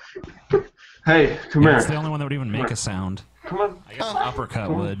 Hey, come Yeah, here. it's the only one that would even make a sound. Come on. I guess an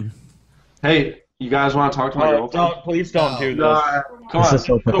uppercut would. Hey, you guys want to talk to my girlfriend? Please don't do this. Come on. This is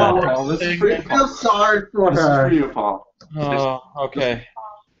so Come on, pathetic. Paul. This is for you, I Paul. feel sorry for This is her. for you, Paul. Oh, okay.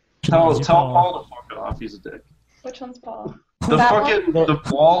 Tell Paul to fuck it off. He's a dick. Which one's Paul? The That fucking one? the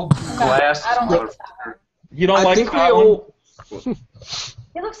wall glass I don't like motherfucker. You don't I like think we that one? all.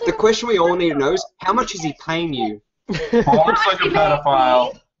 He looks The like question we all need to know is how much is he paying you? Paul looks like a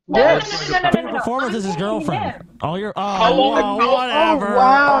pedophile. Yes. Favorite performance is his girlfriend. All your How long? oh, whatever.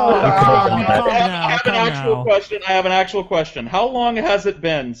 I have an actual question. I have an actual question. How long has it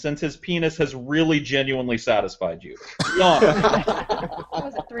been since his penis has really genuinely satified you? Long.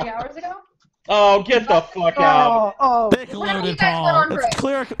 Was it 3 hours ago? Oh, get the fuck out. They colluded, Paul.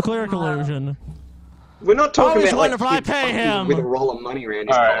 It's clear collusion. We're not talking Always about like wonder if I kid pay fucking him. with a roll of money around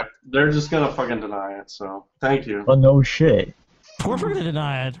his Alright, cock. they're just gonna fucking deny it, so thank you. Oh, no shit. Of course we're gonna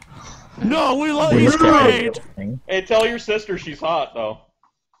deny it. No, we love He's he's great. Hey, tell your sister she's hot, though.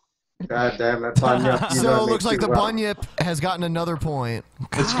 God damn it, Bunyip. You So know it me looks like too the well. Bunyip has gotten another point.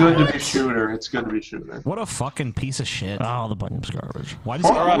 It's good to be shooter. It's good to be shooter. What a fucking piece of shit. Oh, the Bunyip's garbage. Why does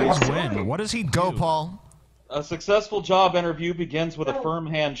he always win? What does he do? Go, Paul. A successful job interview begins with a firm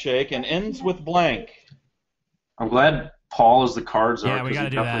handshake and ends with blank. I'm glad Paul is the cards Yeah, are we because gotta he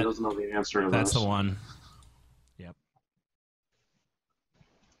do definitely that. doesn't know the answer to That's this. the one. Yep.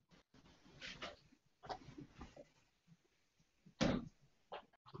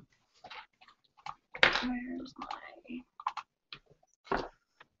 Where's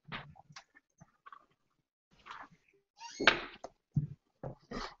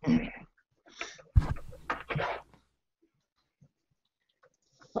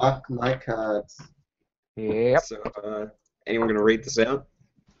Fuck my cards. Yep. So, anyone gonna read this out?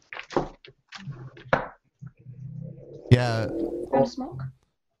 Yeah. Gonna smoke?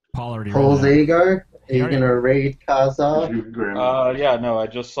 Paul already Paul's read ego. Are you already- gonna read Kazar? Yeah, no, I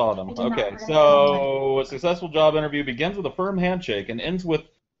just saw them. Okay, so a successful job interview begins with a firm handshake and ends with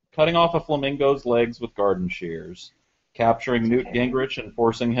cutting off a flamingo's legs with garden shears, capturing Newt Gingrich and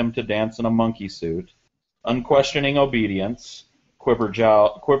forcing him to dance in a monkey suit, unquestioning obedience,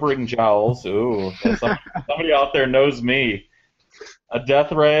 quivering jowls. Ooh, somebody out there knows me. A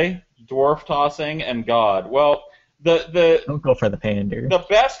death ray, dwarf tossing, and God. Well, Don't go for the pander. the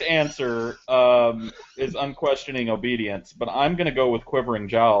best answer is unquestioning obedience, but I'm going to go with quivering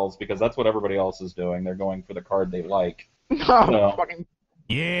jowls because that's what everybody else is doing. They're going for the card they like. So-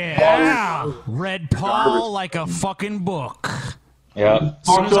 Yeah! Read Paul like a fucking book. Yeah. As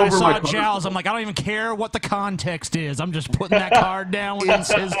soon as I over saw my Jowls, I'm like, I don't even care what the context is. I'm just putting that card down when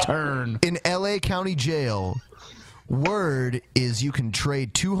it's his turn. In LA County Jail, word is you can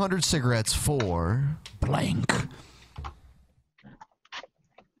trade 200 cigarettes for blank.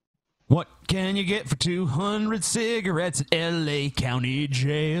 What can you get for 200 cigarettes at LA County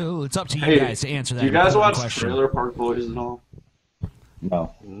Jail? It's up to you Hey, guys to answer that do you guys important watch question. Trailer Park Boys at all?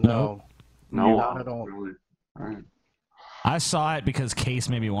 No. No. No. Not at all. Really? All right. I saw it because Case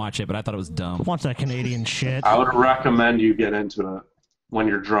made me watch it, but I thought it was dumb. Watch that Canadian shit. I would recommend you get into it when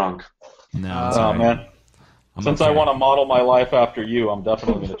you're drunk. No, Oh, man. Since I okay. want to model my life after you, I'm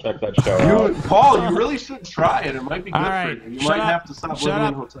definitely going to check that show out. Paul, you really should try it. It might be good All right, for you. You shut might up. have to stop Shut living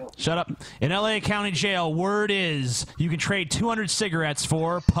up. in hotels. Shut up. In LA County Jail, word is you can trade 200 cigarettes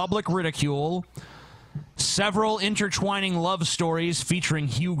for public ridicule, several intertwining love stories featuring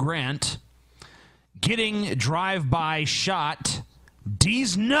Hugh Grant, getting drive-by shot,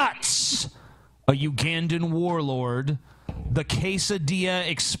 D's nuts, a Ugandan warlord, the quesadilla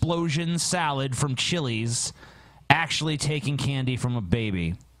explosion salad from Chili's, actually taking candy from a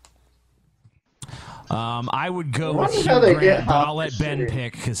baby. I would go with Hugh Grant, but I'll let Ben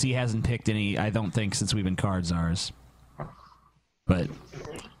pick because he hasn't picked any, I don't think, since we've been card czars. But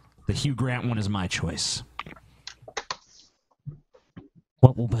the Hugh Grant one is my choice.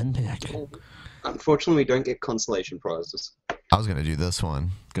 What will Ben pick? Unfortunately, we don't get consolation prizes. I was gonna do this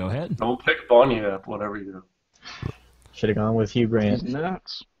one. Go ahead. Don't pick Bunyip, whatever you do. Should have gone with Hugh Grant.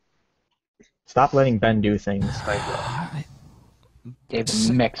 Nuts. Stop letting Ben do things. David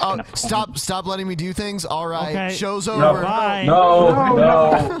mix. Stop letting me do things. All right, Okay. show's No, over. Bye.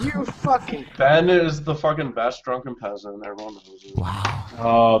 No. You fucking. Ben is the fucking best drunken peasant. Everyone knows it. Wow.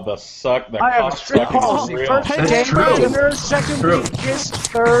 Oh, the suck. The I have a cock strict sucking is policy. real. First It's date, true. dinner, second True. date, kiss,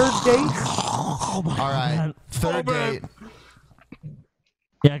 third date. Oh my All right, God. third date.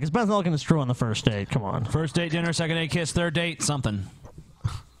 Yeah, because Ben's not looking to screw on the first date. Come on. First date, dinner, second date, kiss, third date, something.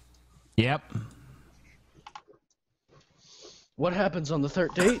 Yep. What happens on the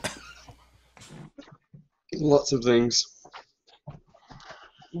third date? Lots of things.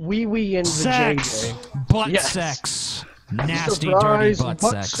 Wee in the Sex. JJ. Butt Yes. sex. Nasty, Surprise, dirty butt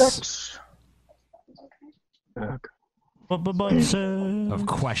butt sex. Of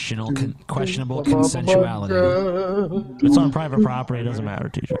questionable consensuality. It's on private property. It doesn't matter,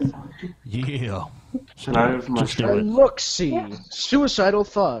 TJ. Yeah. Can I have my Just do shot? it. Look-see. Suicidal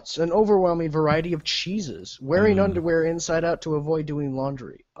thoughts. An overwhelming variety of cheeses. Wearing underwear inside out to avoid doing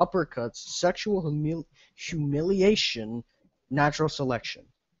laundry. Uppercuts. Sexual humiliation. Natural selection.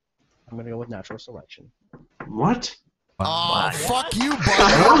 I'm going to go with natural selection. What? Oh, fuck you,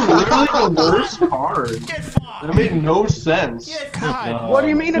 That was buddy. literally the worst card. That made no sense. God. What do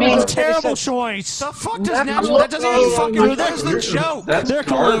you mean? It's a it terrible choice. The fuck does natural? That doesn't even fucking. There's the joke. That's They're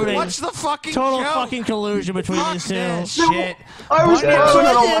garbage. colluding. What's the fucking Total joke? fucking collusion between Fuck these two. this shit. I was Yeah.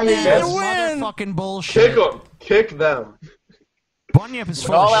 going Yes. Motherfucking bullshit. Kick them. Kick them. Bunyip is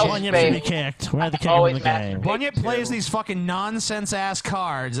full all of else shit. Bunyip should be kicked. We had to kick him in Always the game. masturbate. Bunyip plays these fucking nonsense-ass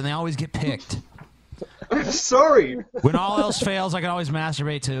cards, and they always get picked. I'm sorry. When all else fails, I can always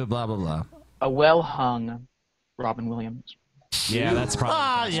masturbate to blah, blah, blah. A well-hung Robin Williams. Yeah, that's probably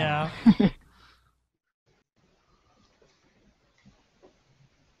Ah, the best yeah.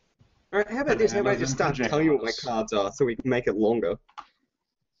 Alright, how about this? How about I just start telling you what my cards are so we can make it longer?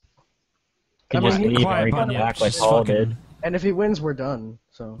 You I mean, just he's leave quiet, or you Bunyip. come back like Just Paul fucking- did. And if he wins, we're done.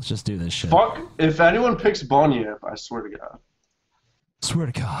 So Let's just do this shit. Fuck. If anyone picks Bunyip, I swear to God. Swear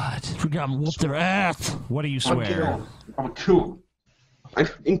to God. We got him whoop their ass. What do you swear? I'm a cool. I'm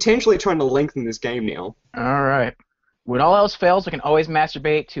intentionally trying to lengthen this game now. All right. When all else fails, I can always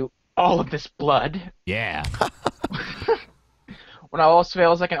masturbate to all of this blood. Yeah. When all else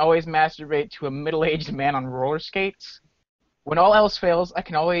fails, I can always masturbate to a middle-aged man on roller skates. When all else fails, I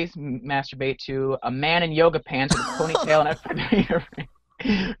can always masturbate to a man in yoga pants with a ponytail and a feather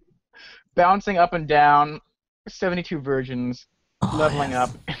earring. Bouncing up and down, 72 virgins, leveling up,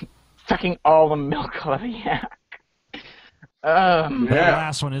 and fucking all the milk out of the yak. That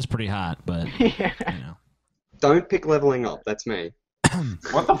last one is pretty hot, but, Yeah. you know. Don't pick leveling up, that's me.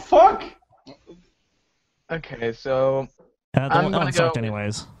 What the fuck? Okay, so That I'm one gonna sucked go-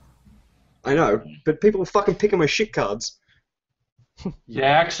 anyways. I know, but people are fucking picking my shit cards.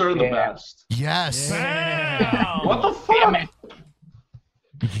 Yaks are the Yeah. best. Yes. What the damn fuck?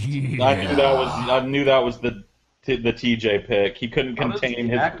 it. I knew that was the TJ pick. He couldn't How does contain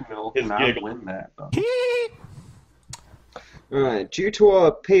his yak milk his not giggle. win that, though? Alright, due to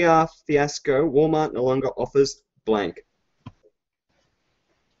a PR fiasco, Walmart no longer offers blank.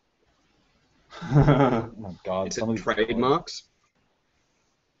 Oh my God! Is it some of these trademarks?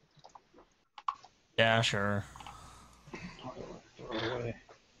 Yeah, sure.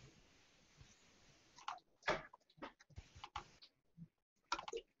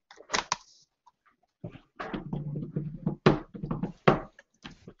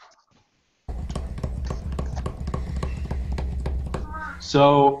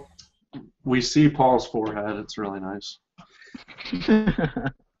 So, we see Paul's forehead. It's really nice.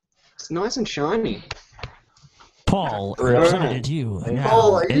 It's nice and shiny. Paul, Really? excited you. Now,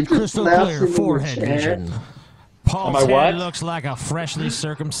 Paul, are you in just crystal laughing clear in the forehead chat? vision. Paul's Am I what? head looks like a freshly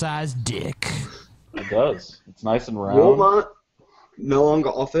circumcised dick. It does. It's nice and round. Walmart no longer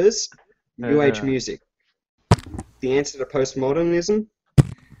offers New Age Uh. music. The answer to postmodernism?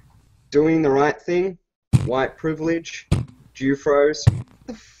 Doing the right thing? White privilege? Jufros? What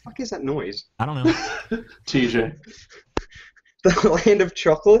the fuck is that noise? I don't know. TJ. The land of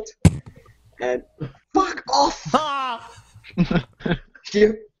chocolate? And fuck off!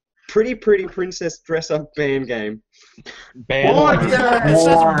 Your pretty princess dress-up band game. Band.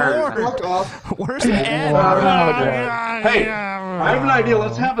 Fuck off. Where's the ad? Hey, I have an idea.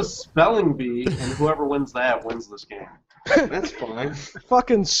 Let's have a spelling bee, and whoever wins that wins this game. That's fine.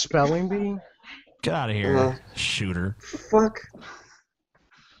 Fucking spelling bee. Get out of here, shooter. Fuck.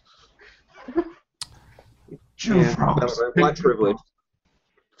 White privilege.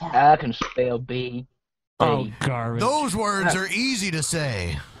 I can spell B. Oh, garbage. Those words are easy to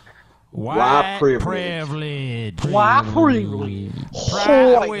say. White privilege. White privilege.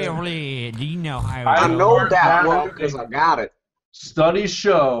 Privilege. You know how I know that one because I got it. Studies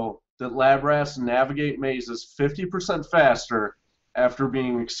show that lab rats navigate mazes 50% faster after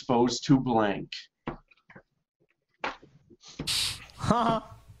being exposed to blank.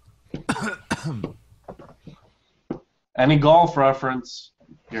 Any golf reference,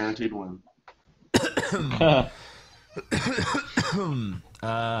 guaranteed win.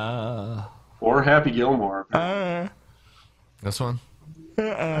 Or Happy Gilmore. This one?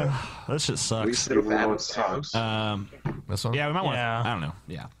 This shit sucks. Sucks. This one? Yeah, we might want to. I don't know.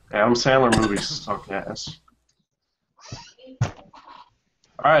 Yeah. Adam Sandler movies suck ass.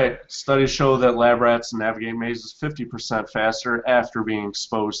 Alright, studies show that lab rats navigate mazes 50% faster after being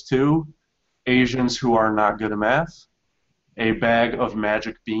exposed to Asians who are not good at math, a bag of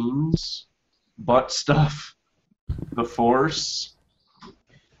magic beans, butt stuff, the Force,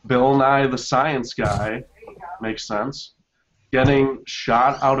 Bill Nye the Science Guy, makes sense, getting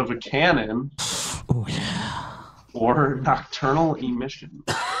shot out of a cannon, or nocturnal emission.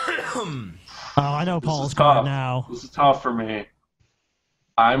 Oh, I know Paul's tough. card now. This is tough for me.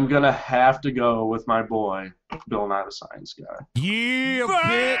 I'm gonna have to go with my boy, Bill Nye the Science Guy. Yeah,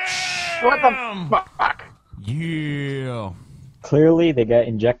 bitch! What the fuck? Yeah. Clearly, they get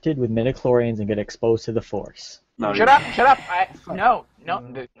injected with midichlorians and get exposed to the Force. No, Shut up! No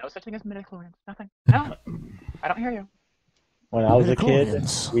such thing as midichlorians. Nothing. No. I don't hear you. When I was a kid,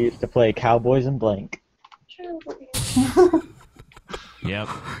 we used to play Cowboys and Blank. Yep.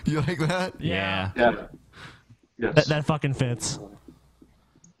 You like that? Yeah. Yeah. Yes. That fucking fits.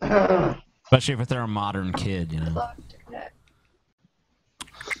 Especially if they're a modern kid, you know.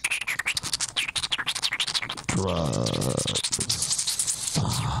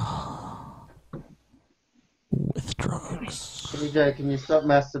 With drugs. DJ, can you stop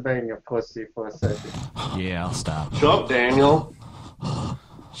masturbating your pussy for a second? Yeah, I'll stop. Shut up, Daniel.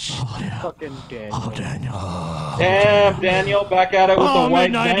 Fucking Daniel. Oh, Daniel. Damn, Daniel, back at it with the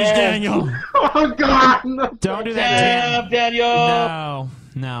white mid-90s van. Daniel. Oh, God! Don't do that, Damn, No, Daniel.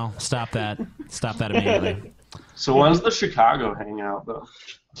 no, stop that. Stop that immediately. So when's the Chicago hangout, though?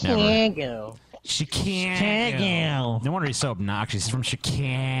 Chicago. Chicago. No wonder he's so obnoxious. He's from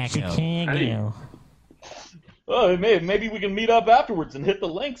Chicago. Chicago. Oh, maybe we can meet up afterwards and hit the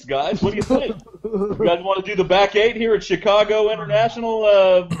links, guys. What do you think? You guys want to do the back 8 here at Chicago International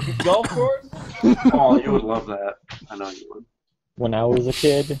Golf Course? Oh, you would love that. I know you would. When I was a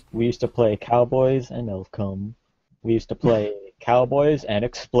kid, we used to play Cowboys and Elfcom. We used to play Cowboys and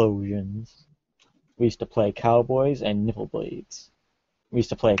Explosions. We used to play Cowboys and Nipple Blades. We used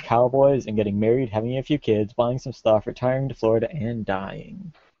to play Cowboys and getting married, having a few kids, buying some stuff, retiring to Florida, and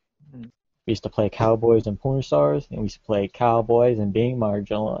dying. We used to play Cowboys and porn stars, and we used to play Cowboys and being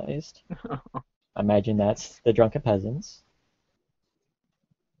marginalized. I imagine that's the Drunken Peasants.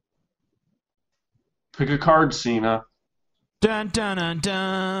 Pick a card, Cena. Dun dun dun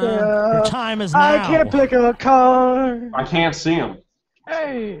dun. Your time is now. I can't pick a card. I can't see him.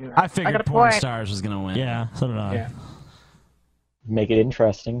 Hey. I figured got a Porn point. Stars was gonna win. Yeah, so did I. Yeah. Make it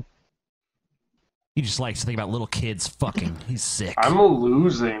interesting. He just likes to think about little kids fucking. He's sick. I'm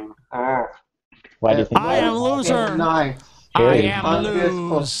losing. Oh. Why do you think I am loser. Good night. I am Hunters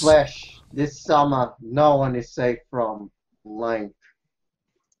for lose. flesh. This summer, no one is safe from blank.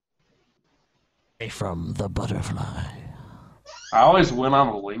 From the butterfly. I always win on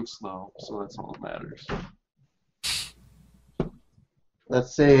the links, though, so that's all that matters.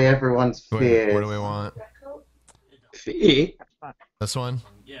 Let's see everyone's fears. What do we want? Fear? This one?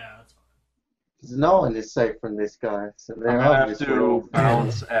 No one is safe from this guy. So I'm they're gonna have obviously to all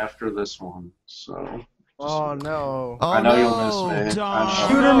bounce after this one, so... Oh no. Oh, I know no. you'll miss me.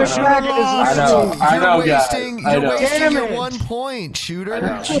 Shooter McCracken is listening. I know, You're guys. wasting, I you're know. wasting Damn your it. 1 point,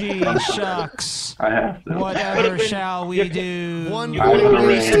 Shooter. Gee shucks. I have to. Whatever shall we do? 1 You point could've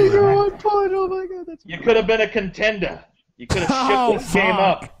wasted. been- 1 point. Oh my god, that's You could have been a contender. You could have shipped Oh, this game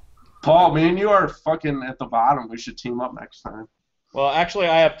fuck. up. Paul, me and you are fucking at the bottom. We should team up next time. Well, actually,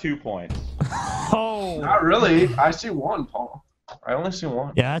 I have 2 points. Oh. Not really. I see 1, Paul. I only see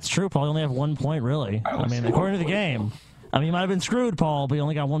one. Yeah, that's true. Paul, you only have 1 point, really. I mean, according to the game. I mean, you might have been screwed, Paul, but you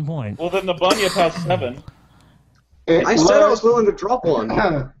only got 1 point. Well, then the Bunyip has 7. I said I was willing to drop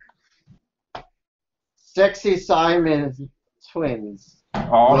one. Sexy Simon twins.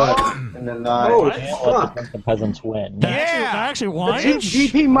 Oh, in the night. Oh, Let the Peasants win. That actually won.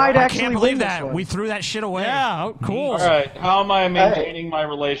 DP might I actually can't win believe this that. one. We threw that shit away. Yeah, oh, cool. All right, how am I maintaining my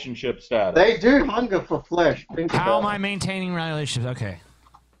relationship status? They do hunger for flesh. Think How am about I maintaining relationships? Okay.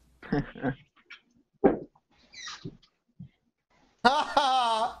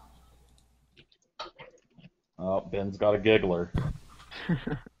 Oh, Ben's got a giggler.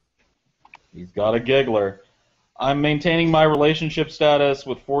 He's got a giggler. I'm maintaining my relationship status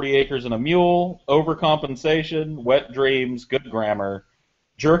with 40 acres and a mule, overcompensation, wet dreams, good grammar,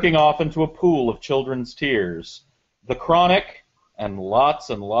 jerking off into a pool of children's tears, the chronic, and lots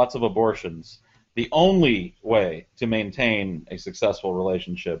of abortions. The only way to maintain a successful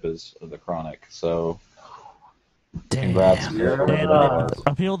relationship is the chronic. So, congrats.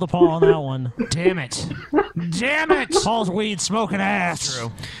 Appeal to Paul on that one. Damn it. Damn it! Paul's weed smoking ass.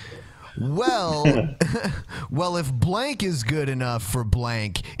 True. Well, well, if blank is good enough for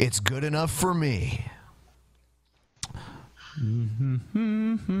blank, it's good enough for me. Well,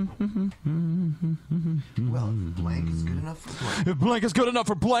 if blank is good enough for blank. If blank is good enough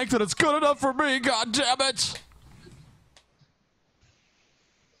for blank, then it's good enough for me. God damn it!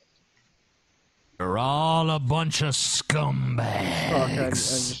 You're all a bunch of scumbags.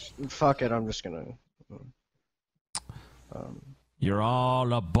 Fuck it, I'm just gonna... You're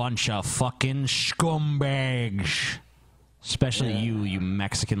all a bunch of fucking scumbags. Especially you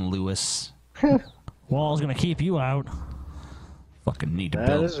Mexican Lewis. Wall's gonna keep you out. Fucking need to That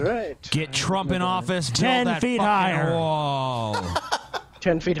build. is right. Get Trump in office. 10 build that feet fucking higher. wall.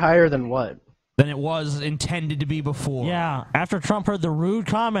 10 feet higher than what? Than it was intended to be before. Yeah, after Trump heard the rude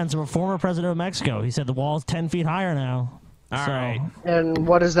comments of a former president of Mexico, he said the wall's 10 feet higher now. All right. And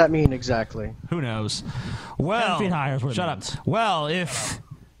what does that mean exactly? Who knows? Well, 10 feet higher is what it shut means. up. Well, if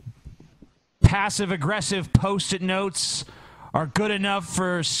passive-aggressive post-it notes are good enough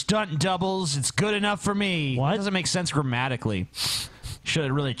for stunt doubles, it's good enough for me. What? It doesn't make sense grammatically. Should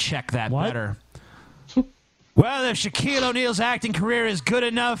really check that better. Well, if Shaquille O'Neal's acting career is good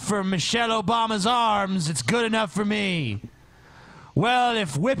enough for Michelle Obama's arms, it's good enough for me. Well,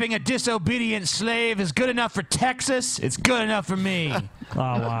 if whipping a disobedient slave is good enough for Texas, it's good enough for me. Oh,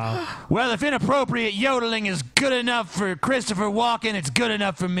 wow. Well, if inappropriate yodeling is good enough for Christopher Walken, it's good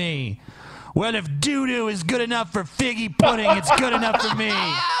enough for me. Well, if doo-doo is good enough for figgy pudding, it's good enough for me.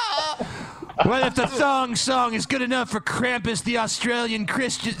 Well, if the thong song is good enough for Krampus, the Austrian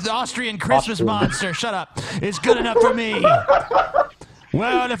Christmas monster, shut up, it's good enough for me.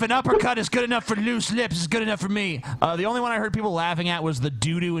 Well, if an uppercut is good enough for loose lips, it's good enough for me. The only one I heard people laughing at was the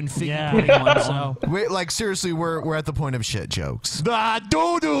doo-doo and figgy pudding one, so. Wait, like seriously, we're at the point of shit jokes. The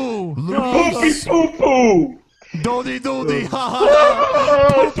doo-doo! Luis. Poo-poo! Doody doody, ha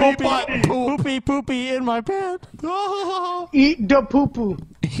ha! Poopy butt, Poopy poopy in my pants. Eat the poo-poo.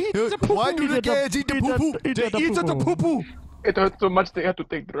 Why do the kids eat the poo-poo? Eat the poo-poo. It hurts so much they had to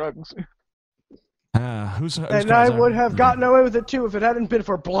take drugs. Who's And I would have gotten away with it too if it hadn't been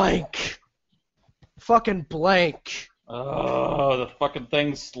for blank. Fucking blank. Oh, the fucking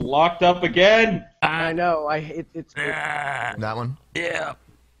thing's locked up again. I know. It's that one. Yeah.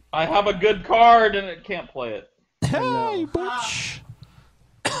 I have a good card and it can't play it. Hey, bitch.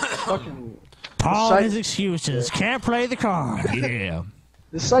 fucking. Paul and his excuses. Can't play the card. Yeah.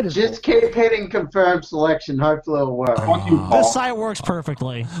 This site is just keep hitting confirm selection. Hopefully it'll work. This site works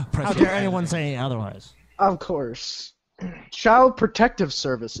perfectly. How dare anyone say otherwise? Of course. Child Protective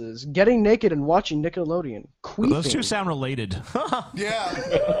Services. Getting naked and watching Nickelodeon. Queefing. Those two sound related.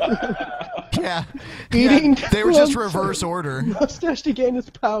 Yeah. Eating. Yeah, they were just reverse order. Mustache to gain his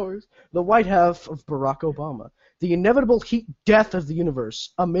powers. The white half of Barack Obama. The inevitable heat death of the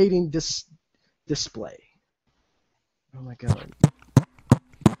universe. A mating display. Oh my god.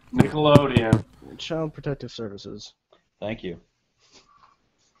 Nickelodeon. Child Protective Services. Thank you.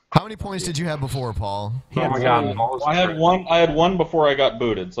 How many points did you have before, Paul? Oh my god. I had one. I had one before I got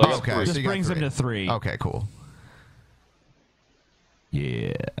booted, so I got Okay, three. so This you got brings him three. to 3. Okay, cool.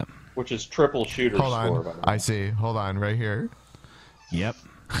 Yeah. Which is triple shooter Hold score. on. By the way. I see. Hold on, right here. Yep.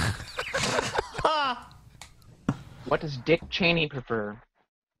 What does Dick Cheney prefer?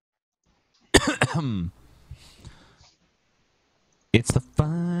 It's the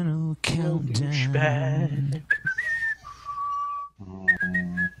final countdown.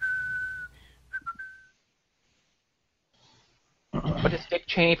 What does Dick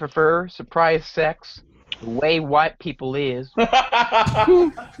Cheney prefer? Surprise sex, The way white people is.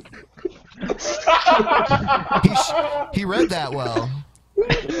 He read that well.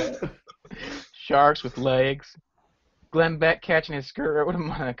 Sharks with legs. Glenn Beck catching his skirt with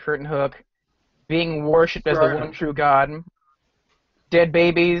him on a curtain hook. Being worshipped as the one true God. Dead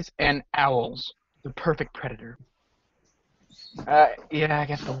babies and owls. The perfect predator. Yeah, I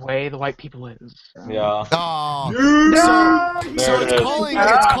guess the way the white people is. Yeah. Oh, There it is.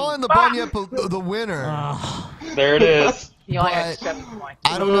 it's calling the Bunyip the winner. There it is. He only had 7 points.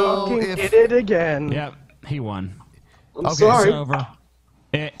 I don't know Fucking if did it again. Yep, he won. I'm sorry. It's over.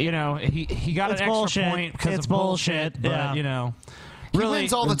 You know, he got It's an extra bullshit. point because It's of bullshit, bullshit, but yeah. you know, he really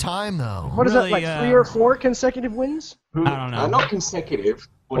wins all the time though. What is Really, that, like 3 or 4 consecutive wins? I don't know. Not consecutive.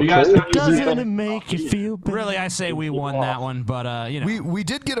 What do you guys think? Doesn't it make you feel better? Really, I say we won that one, but you know, We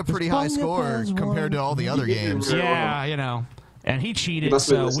did get a pretty high score compared to all the other games. yeah, you know, and he cheated, must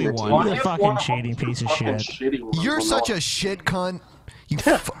be so we listening to won. You're a fucking cheating piece of shit. You're such a shit cunt. You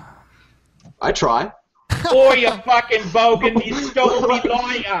I try. Oh, you fucking bogan! You stole me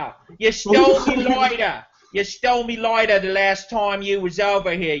lighter. You stole me lighter. You stole me lighter the last time you was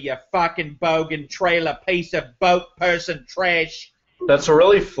over here. You fucking bogan trailer piece of boat person trash. That's a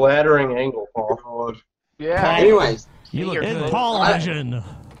really flattering angle, Paul. Yeah. Anyways, You look In good. television.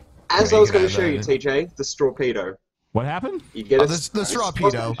 as I was going to show you, TJ, the strawpedo. What happened? You get the straw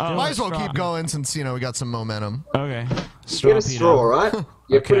pedo. Oh, Might as well straw. keep going since we got some momentum. Okay. You get a straw, right?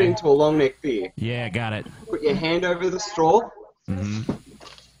 You put it Okay. into a long neck beer. Yeah, got it. Put your hand over the straw. Mm-hmm.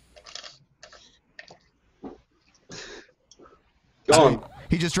 Go on.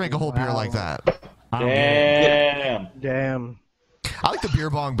 He just drank a whole beer like that. Damn. Damn. I like the beer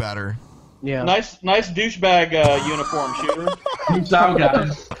bong better. Yeah. Nice douchebag uniform, shooter. Peace out,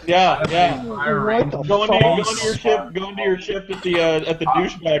 guys. Yeah, yeah. What the Going fuck? to your shift at the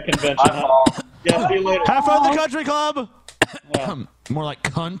douchebag convention. Huh? Yeah, see you later. Have fun at the country club. More like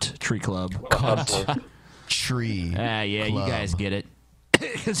cunt tree club. Cunt tree. Yeah, club. you guys get it.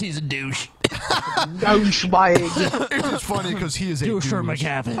 Because he's a douche. Douchebag. It's just funny because he is a douche. Doucher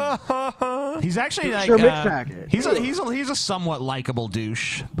McGavin. He's actually like Sure, McFaggot. he's a somewhat likable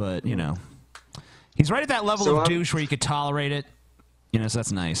douche, but you know, he's right at that level So, of douche where you could tolerate it. You know, so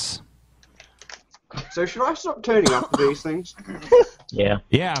that's nice. So should I stop turning up for these things? Yeah.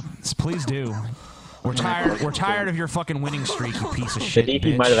 Yeah, please do. We're tired of your fucking winning streak, you piece of The shit. DP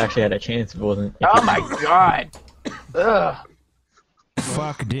bitch. might have actually had a chance if it wasn't. Oh my god. Ugh.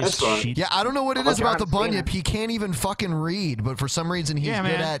 Fuck this That's fine. shit. Yeah, I don't know what it is about the John Cena. Bunyip. He can't even fucking read, but for some reason he's Yeah,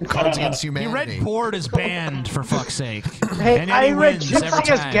 good man. at Cards Against He Humanity. read Board is banned for fuck's sake. Hey, And yet I he read wins every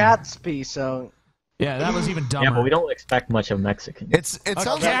Gypsy as time. Gatsby, so... Yeah, that was even dumber. Yeah, but we don't expect much of Mexicans. It A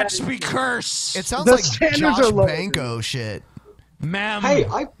sounds like Gatsby curse. it sounds The like standards Josh are low. Banco shit. Mem. Hey,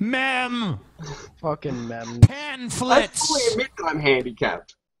 Mem. Fucking mem. I Pamphlets. fully admit that I'm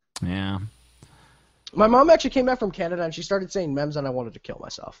handicapped. Yeah. My mom actually came back from Canada and she started saying memes and I wanted to kill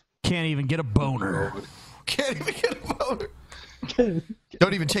myself. Can't even get a boner. Can't even get a boner.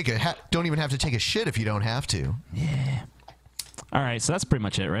 Don't even have to take a shit if you don't have to. Yeah. All right, so that's pretty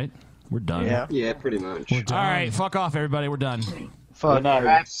much it, right? We're done. Yeah. Yeah, pretty much. All right, fuck off, everybody. We're done. Fuck.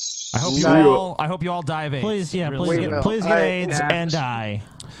 I hope you all die of AIDS. Please, yeah, Really. please get AIDS and die.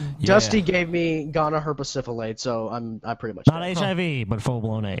 Dusty gave me Ghana herpessyphilate, so I'm pretty much Not dead. HIV, but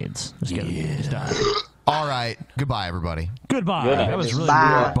full-blown AIDS. Just get it. Just die. All right, goodbye, everybody. Goodbye. That was really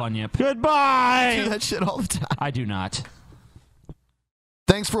Bye. weird, Bunyip. Goodbye. I do that shit all the time. I do not.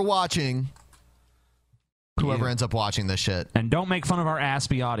 Thanks for watching. Whoever ends up watching this shit. And don't make fun of our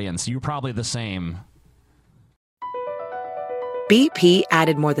Aspie audience. You're probably the same. BP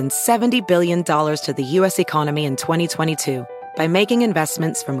added more than $70 billion to the U.S. economy in 2022 by making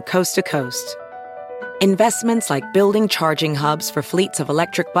investments from coast to coast. Investments like building charging hubs for fleets of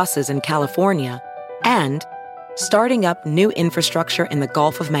electric buses in California and starting up new infrastructure in the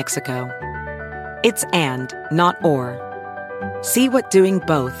Gulf of Mexico. It's and, not or. See what doing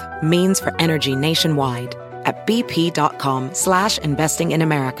both means for energy nationwide at bp.com/investing in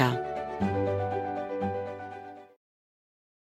America.